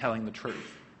 and to be telling the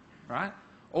truth, right?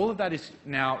 All of that is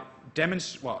now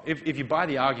demonstrated. Well, if you buy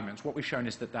the arguments, what we've shown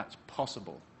is that that's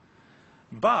possible.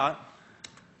 But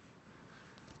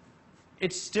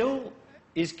it still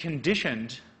is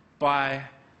conditioned by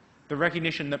the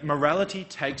recognition that morality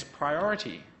takes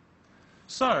priority.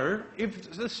 So,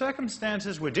 if the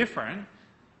circumstances were different,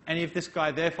 and if this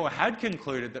guy therefore had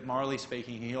concluded that morally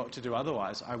speaking he ought to do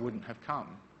otherwise, I wouldn't have come.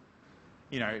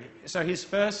 You know, so his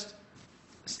first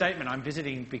statement, I'm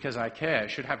visiting because I care,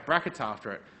 should have brackets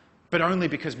after it, but only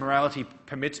because morality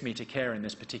permits me to care in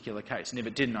this particular case, and if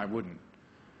it didn't, I wouldn't.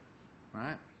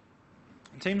 Right?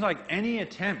 It seems like any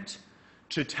attempt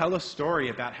to tell a story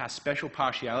about how special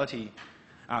partiality,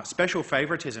 special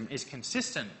favoritism is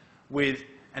consistent with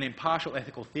an impartial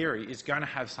ethical theory is going to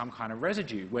have some kind of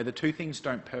residue where the two things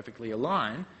don't perfectly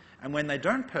align, and when they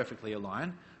don't perfectly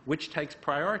align, which takes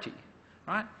priority,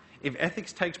 right? If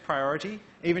ethics takes priority,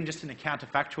 even just in a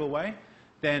counterfactual way,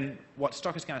 then what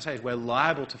Stock is going to say is we're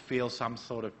liable to feel some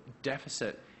sort of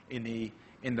deficit in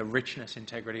the richness,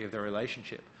 integrity of the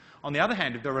relationship. On the other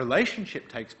hand, if the relationship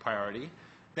takes priority,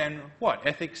 then what?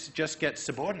 Ethics just gets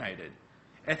subordinated.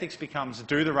 Ethics becomes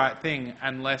do the right thing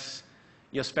unless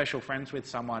you're special friends with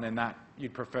someone and that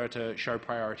you'd prefer to show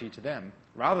priority to them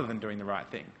rather than doing the right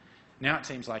thing. Now it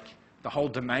seems like the whole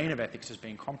domain of ethics is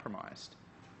being compromised.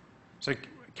 So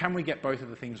can we get both of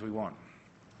the things we want?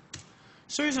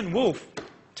 Susan Wolf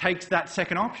takes that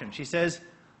second option. She says,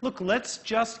 look, let's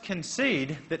just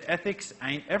concede that ethics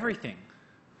ain't everything.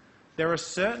 There are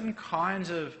certain kinds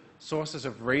of sources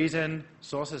of reason,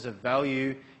 sources of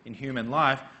value in human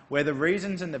life where the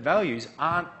reasons and the values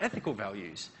aren't ethical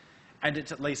values. And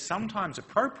it's at least sometimes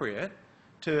appropriate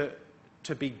to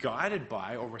be guided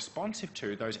by or responsive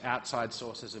to those outside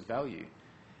sources of value.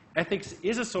 Ethics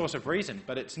is a source of reason,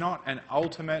 but it's not an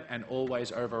ultimate and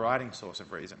always overriding source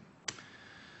of reason.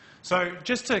 So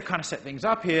just to kind of set things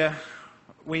up here,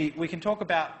 we can talk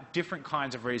about different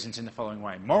kinds of reasons in the following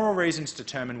way. Moral reasons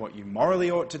determine what you morally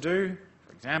ought to do.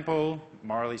 For example,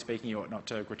 morally speaking, you ought not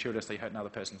to gratuitously hurt another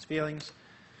person's feelings.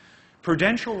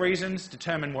 Prudential reasons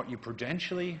determine what you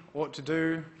prudentially ought to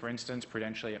do. For instance,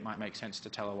 prudentially, it might make sense to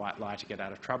tell a white lie to get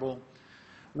out of trouble.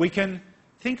 We can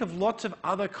think of lots of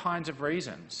other kinds of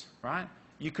reasons, right?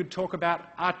 You could talk about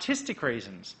artistic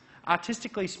reasons.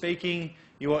 Artistically speaking,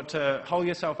 you ought to hole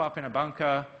yourself up in a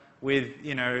bunker with,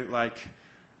 you know, like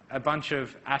a bunch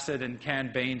of acid and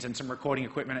canned beans and some recording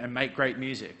equipment and make great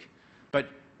music. But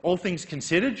all things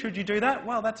considered, should you do that?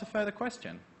 Well, that's a further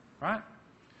question, right?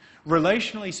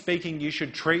 Relationally speaking, you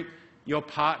should treat your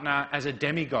partner as a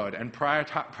demigod and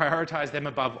prioritize them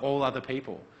above all other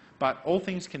people. But all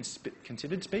things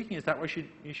considered speaking, is that what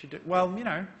you should do? Well, you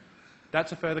know,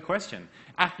 that's a further question.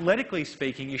 Athletically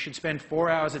speaking, you should spend 4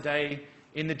 hours a day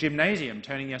in the gymnasium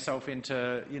turning yourself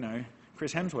into, you know,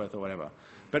 Chris Hemsworth or whatever.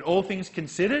 But all things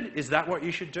considered, is that what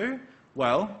you should do?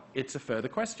 Well, it's a further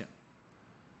question.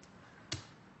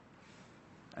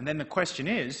 And then the question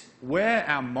is, where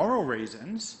our moral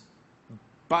reasons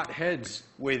butt heads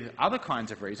with other kinds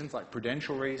of reasons, like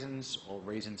prudential reasons, or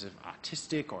reasons of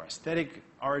artistic or aesthetic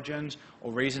origins,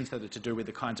 or reasons that are to do with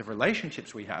the kinds of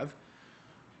relationships we have,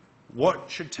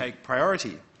 what should take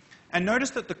priority? And notice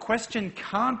that the question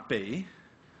can't be,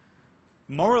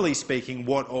 morally speaking,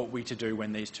 what ought we to do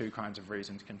when these two kinds of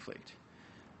reasons conflict?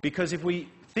 Because if we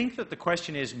think that the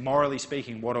question is, morally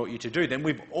speaking, what ought you to do, then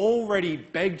we've already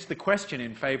begged the question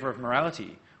in favour of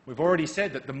morality. We've already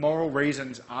said that the moral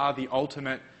reasons are the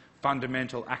ultimate,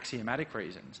 fundamental, axiomatic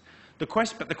reasons. But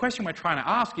the question we're trying to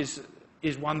ask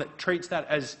is one that treats that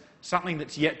as something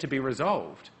that's yet to be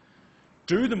resolved.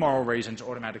 Do the moral reasons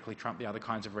automatically trump the other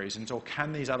kinds of reasons, or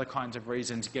can these other kinds of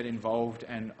reasons get involved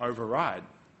and override?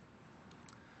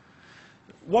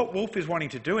 What Wolf is wanting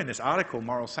to do in this article,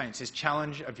 Moral Saints, is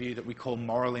challenge a view that we call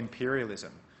moral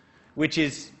imperialism, which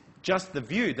is just the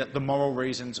view that the moral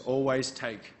reasons always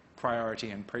take priority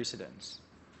and precedence.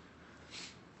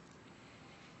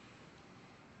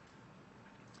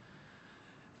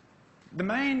 The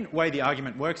main way the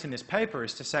argument works in this paper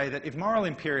is to say that if moral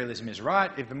imperialism is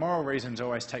right, if the moral reasons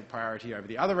always take priority over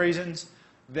the other reasons,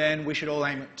 then we should all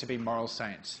aim to be moral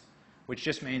saints. which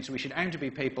just means we should aim to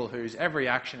be people whose every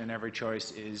action and every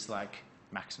choice is like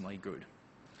maximally good.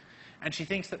 And she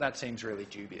thinks that that seems really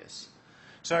dubious.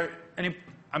 So,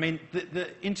 I mean, the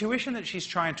intuition that she's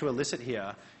trying to elicit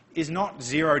here is not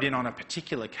zeroed in on a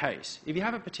particular case. If you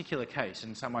have a particular case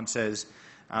and someone says,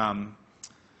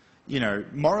 you know,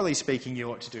 morally speaking, you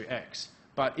ought to do X,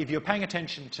 but if you're paying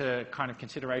attention to kind of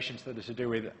considerations that are to do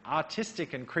with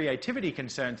artistic and creativity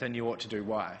concerns, then you ought to do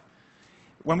Y.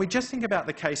 When we just think about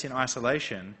the case in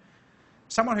isolation,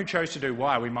 someone who chose to do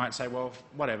Y, we might say, well,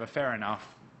 whatever, fair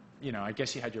enough. You know, I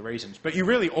guess you had your reasons. But you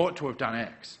really ought to have done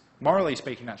X. Morally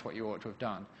speaking, that's what you ought to have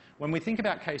done. When we think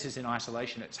about cases in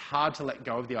isolation, it's hard to let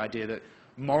go of the idea that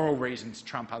moral reasons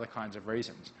trump other kinds of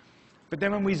reasons. But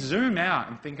then when we zoom out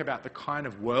and think about the kind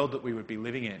of world that we would be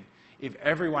living in, if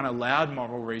everyone allowed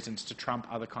moral reasons to trump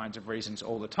other kinds of reasons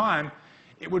all the time,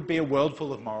 it would be a world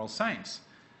full of moral saints.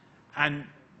 And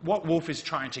what Wolff is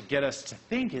trying to get us to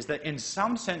think is that in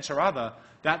some sense or other,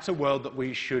 that's a world that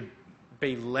we should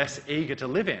be less eager to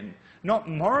live in. Not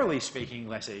morally speaking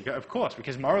less eager, of course,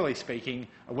 because morally speaking,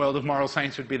 a world of moral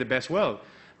saints would be the best world.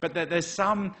 But that there's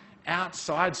some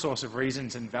outside source of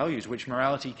reasons and values which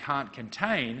morality can't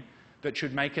contain that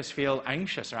should make us feel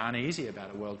anxious or uneasy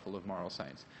about a world full of moral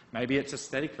saints. Maybe it's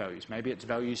aesthetic values. Maybe it's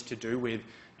values to do with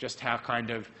just how kind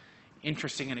of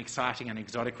interesting and exciting and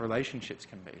exotic relationships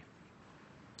can be.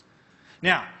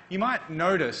 Now, you might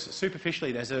notice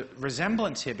superficially there's a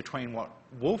resemblance here between what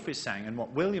Wolff is saying and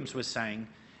what Williams was saying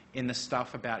in the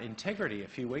stuff about integrity a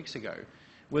few weeks ago.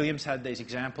 Williams had these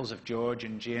examples of George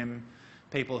and Jim,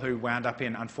 people who wound up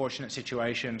in unfortunate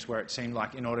situations where it seemed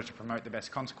like in order to promote the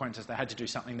best consequences, they had to do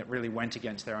something that really went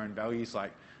against their own values,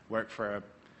 like work for a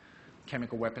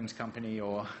chemical weapons company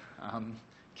or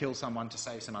kill someone to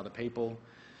save some other people.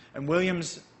 And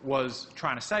Williams was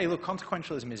trying to say, look,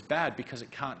 consequentialism is bad because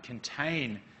it can't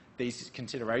contain these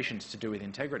considerations to do with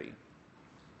integrity.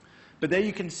 But there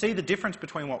you can see the difference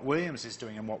between what Williams is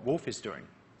doing and what Wolff is doing.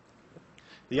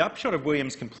 The upshot of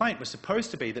Williams' complaint was supposed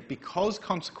to be that because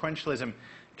consequentialism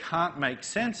can't make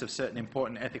sense of certain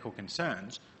important ethical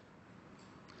concerns,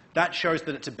 that shows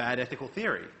that it's a bad ethical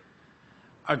theory.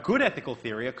 A good ethical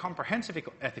theory, a comprehensive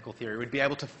ethical theory, would be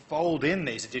able to fold in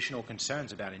these additional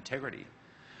concerns about integrity.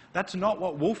 That's not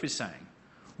what Wolff is saying.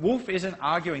 Wolff isn't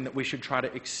arguing that we should try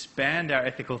to expand our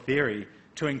ethical theory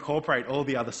to incorporate all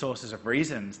the other sources of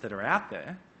reasons that are out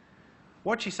there.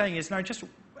 What she's saying is, no, just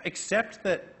accept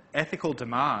that ethical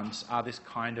demands are this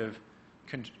kind of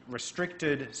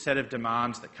restricted set of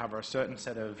demands that cover a certain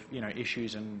set of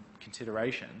issues and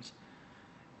considerations,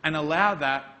 and allow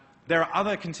that. There are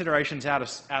other considerations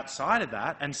outside of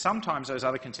that, and sometimes those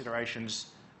other considerations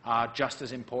are just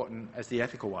as important as the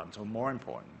ethical ones, or more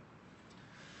important.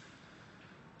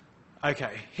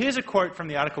 Okay, here's a quote from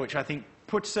the article which I think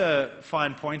puts a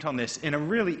fine point on this in a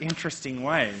really interesting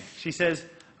way. She says,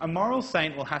 "A moral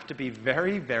saint will have to be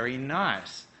very, very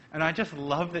nice." And I just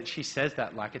love that she says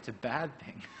that like it's a bad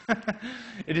thing.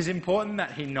 It is important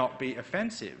that he not be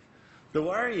offensive. The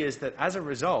worry is that as a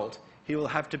result, he will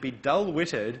have to be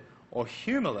dull-witted or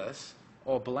humorless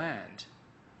or bland.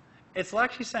 It's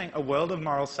like she's saying a world of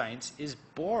moral saints is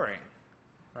boring,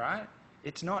 right?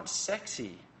 It's not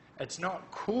sexy. It's not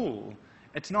cool.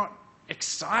 It's not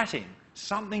exciting.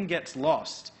 Something gets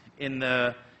lost in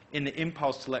the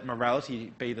impulse to let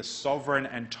morality be the sovereign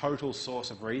and total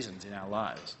source of reasons in our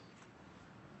lives.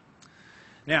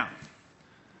 Now,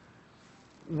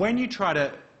 when you try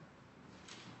to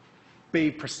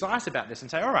be precise about this and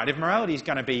say, all right, if morality is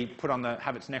going to be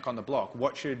have its neck on the block,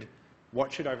 what should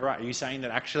override? Are you saying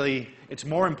that actually it's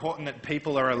more important that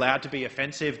people are allowed to be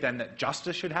offensive than that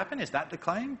justice should happen? Is that the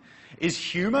claim? Is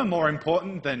humour more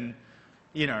important than,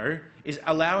 is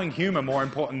allowing humour more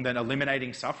important than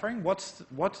eliminating suffering?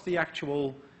 What's the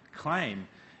actual claim?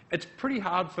 It's pretty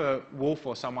hard for Wolff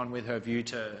or someone with her view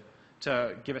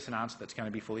to give us an answer that's going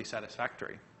to be fully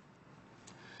satisfactory.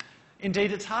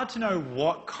 Indeed, it's hard to know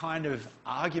what kind of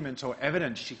arguments or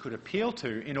evidence she could appeal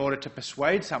to in order to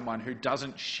persuade someone who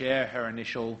doesn't share her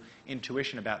initial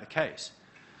intuition about the case.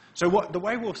 So the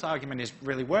way Wolff's argument is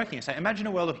really working is say, imagine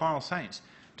a world of moral saints.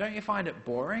 Don't you find it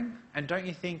boring? And don't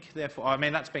you think, therefore, I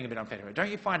mean, that's being a bit unfair to her. Don't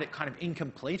you find it kind of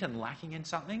incomplete and lacking in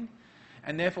something?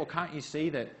 And therefore, can't you see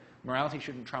that morality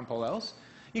shouldn't trump all else?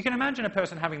 You can imagine a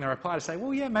person having the reply to say,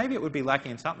 well, yeah, maybe it would be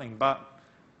lacking in something, but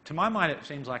to my mind, it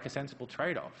seems like a sensible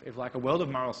trade-off. If like a world of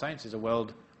moral saints is a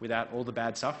world without all the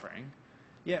bad suffering,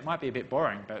 yeah, it might be a bit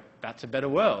boring, but that's a better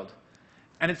world.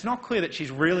 And it's not clear that she's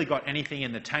really got anything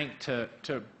in the tank to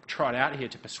trot out here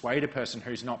to persuade a person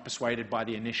who's not persuaded by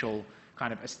the initial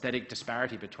kind of aesthetic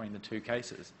disparity between the two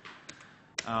cases.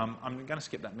 I'm going to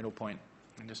skip that middle point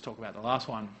and just talk about the last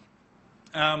one.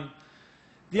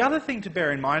 The other thing to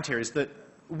bear in mind here is that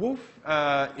Woolf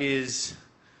is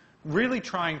really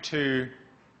trying to...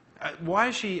 why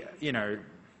is she,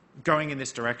 going in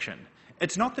this direction?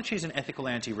 It's not that she's an ethical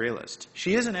anti-realist.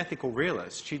 She is an ethical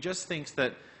realist. She just thinks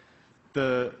that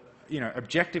the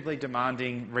objectively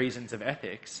demanding reasons of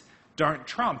ethics don't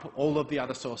trump all of the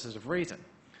other sources of reason.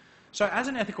 So as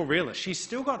an ethical realist, she's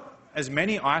still got as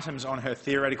many items on her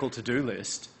theoretical to-do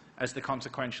list as the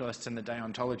consequentialists and the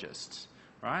deontologists,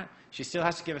 right? She still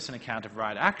has to give us an account of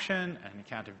right action, an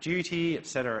account of duty,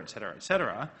 etc., etc.,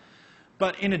 etc.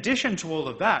 But in addition to all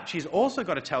of that, she's also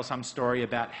got to tell some story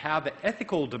about how the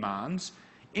ethical demands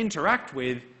interact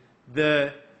with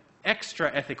the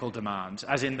extra ethical demands,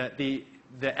 as in the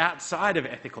outside of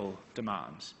ethical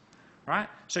demands, right?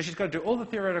 So she's got to do all the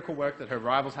theoretical work that her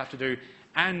rivals have to do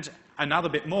and another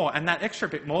bit more, and that extra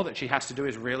bit more that she has to do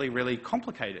is really, really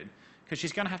complicated because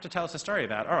she's going to have to tell us a story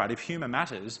about, all right, if humour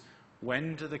matters,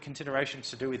 when do the considerations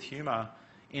to do with humour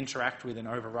interact with and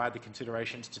override the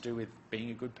considerations to do with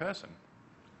being a good person?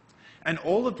 And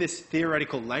all of this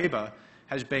theoretical labour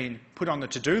has been put on the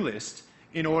to-do list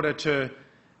in order to,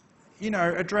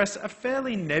 address a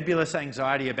fairly nebulous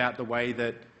anxiety about the way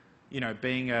that,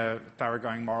 being a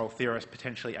thoroughgoing moral theorist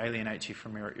potentially alienates you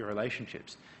from your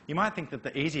relationships. You might think that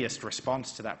the easiest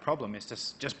response to that problem is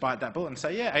to just bite that bullet and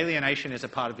say, yeah, alienation is a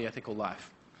part of the ethical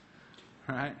life,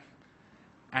 right?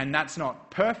 And that's not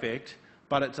perfect,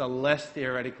 but it's a less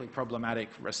theoretically problematic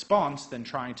response than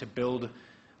trying to build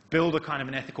a kind of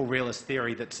an ethical realist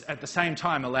theory that at the same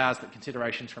time allows that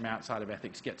considerations from outside of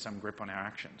ethics get some grip on our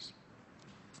actions.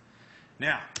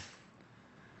 Now,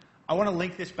 I want to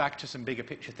link this back to some bigger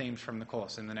picture themes from the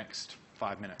course in the next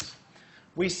 5 minutes.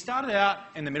 We started out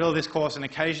in the middle of this course, and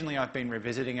occasionally I've been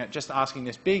revisiting it, just asking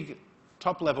this big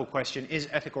top-level question, is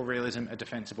ethical realism a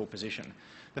defensible position?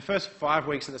 The first 5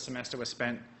 weeks of the semester were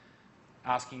spent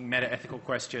asking meta-ethical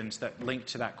questions that link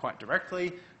to that quite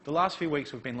directly. The last few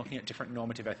weeks we've been looking at different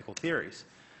normative ethical theories.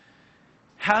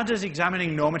 How does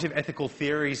examining normative ethical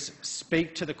theories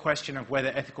speak to the question of whether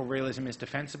ethical realism is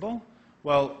defensible?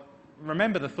 Well,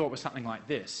 remember the thought was something like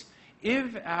this.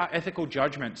 If our ethical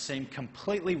judgments seem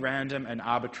completely random and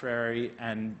arbitrary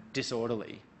and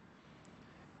disorderly,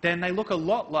 then they look a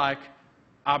lot like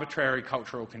arbitrary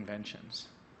cultural conventions.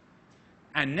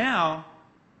 And now,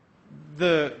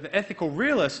 the ethical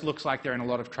realist looks like they're in a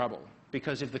lot of trouble,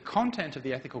 because if the content of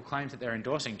the ethical claims that they're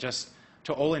endorsing just,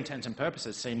 to all intents and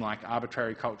purposes, seem like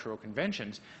arbitrary cultural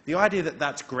conventions, the idea that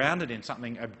that's grounded in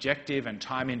something objective and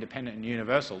time-independent and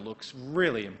universal looks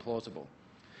really implausible.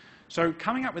 So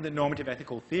coming up with a normative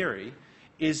ethical theory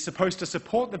is supposed to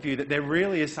support the view that there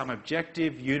really is some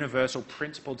objective, universal,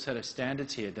 principled set of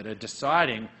standards here that are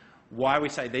deciding why we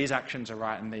say these actions are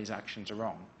right and these actions are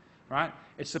wrong, right?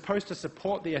 It's supposed to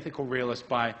support the ethical realist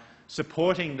by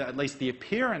supporting at least the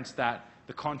appearance that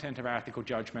the content of our ethical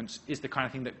judgments is the kind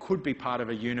of thing that could be part of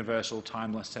a universal,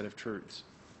 timeless set of truths.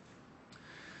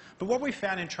 But what we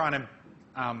found in trying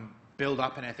to build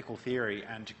up an ethical theory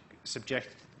and subject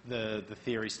the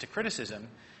theories to criticism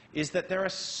is that there are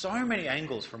so many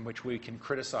angles from which we can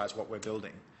criticise what we're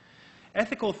building.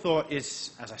 Ethical thought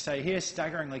is, as I say here,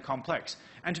 staggeringly complex.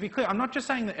 And to be clear, I'm not just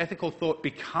saying that ethical thought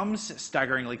becomes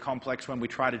staggeringly complex when we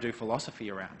try to do philosophy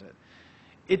around it.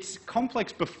 It's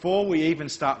complex before we even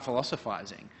start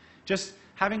philosophizing. Just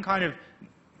having kind of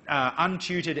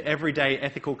untutored everyday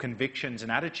ethical convictions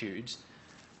and attitudes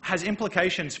has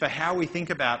implications for how we think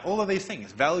about all of these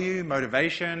things: value,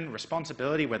 motivation,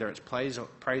 responsibility, whether it's praise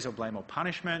or blame or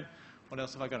punishment. What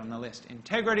else have I got on the list?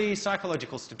 Integrity,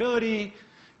 psychological stability,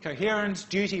 coherence,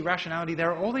 duty, rationality.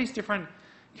 There are all these different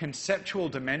conceptual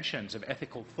dimensions of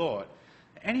ethical thought.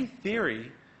 Any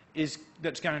theory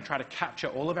that's going to try to capture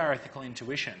all of our ethical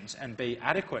intuitions and be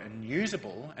adequate and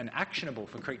usable and actionable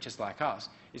for creatures like us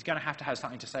is going to have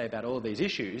something to say about all of these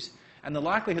issues. And the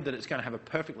likelihood that it's going to have a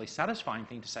perfectly satisfying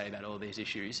thing to say about all of these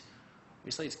issues,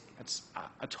 obviously it's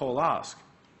a tall ask.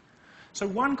 So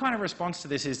one kind of response to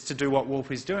this is to do what Woolf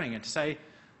is doing and to say,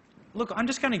 look, I'm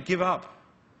just going to give up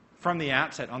from the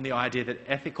outset on the idea that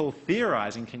ethical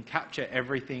theorizing can capture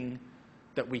everything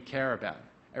that we care about,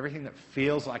 everything that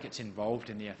feels like it's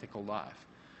involved in the ethical life.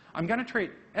 I'm going to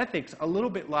treat ethics a little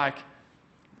bit like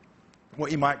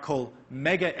what you might call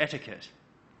mega etiquette,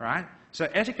 right? So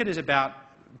etiquette is about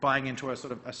buying into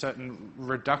a certain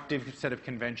reductive set of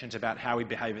conventions about how we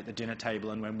behave at the dinner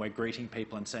table and when we're greeting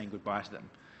people and saying goodbye to them.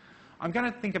 I'm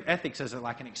going to think of ethics as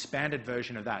like an expanded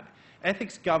version of that.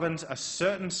 Ethics governs a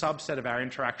certain subset of our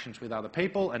interactions with other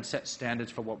people and sets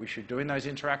standards for what we should do in those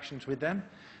interactions with them,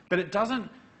 but it doesn't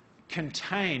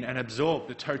contain and absorb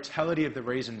the totality of the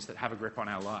reasons that have a grip on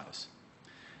our lives.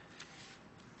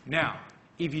 Now,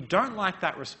 if you don't like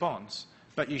that response,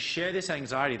 but you share this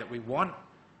anxiety that we want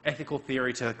ethical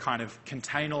theory to kind of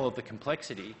contain all of the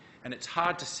complexity, and it's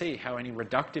hard to see how any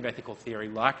reductive ethical theory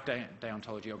like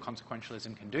deontology or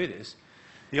consequentialism can do this,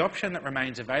 the option that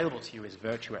remains available to you is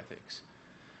virtue ethics.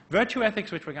 Virtue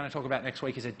ethics, which we're going to talk about next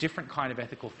week, is a different kind of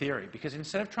ethical theory, because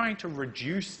instead of trying to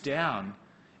reduce down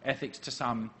ethics to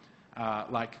some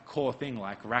like core thing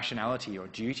like rationality or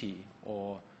duty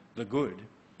or the good,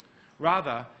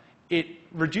 rather it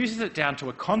reduces it down to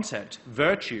a concept,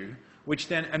 virtue, which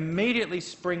then immediately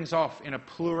springs off in a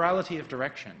plurality of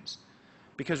directions.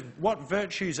 Because what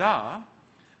virtues are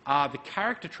the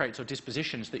character traits or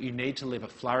dispositions that you need to live a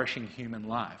flourishing human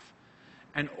life.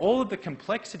 And all of the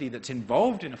complexity that's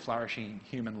involved in a flourishing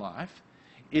human life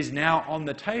is now on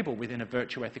the table within a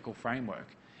virtue ethical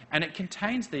framework. And it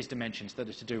contains these dimensions that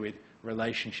are to do with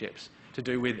relationships, to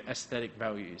do with aesthetic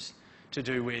values, to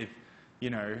do with,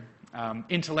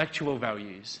 intellectual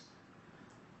values,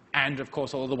 and of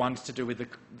course all the ones to do with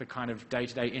the kind of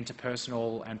day-to-day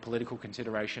interpersonal and political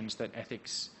considerations that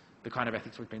ethics, the kind of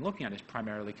ethics we've been looking at, is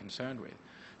primarily concerned with.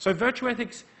 So virtue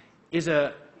ethics is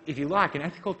if you like, an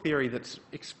ethical theory that's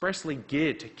expressly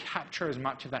geared to capture as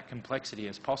much of that complexity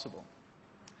as possible.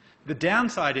 The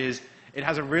downside is it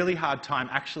has a really hard time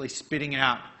actually spitting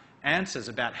out answers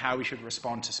about how we should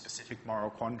respond to specific moral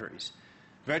quandaries.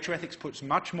 Virtue ethics puts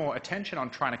much more attention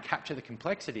on trying to capture the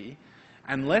complexity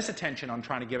and less attention on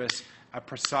trying to give us a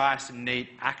precise, neat,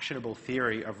 actionable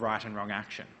theory of right and wrong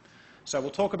action. So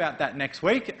we'll talk about that next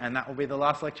week, and that will be the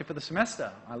last lecture for the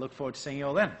semester. I look forward to seeing you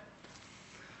all then.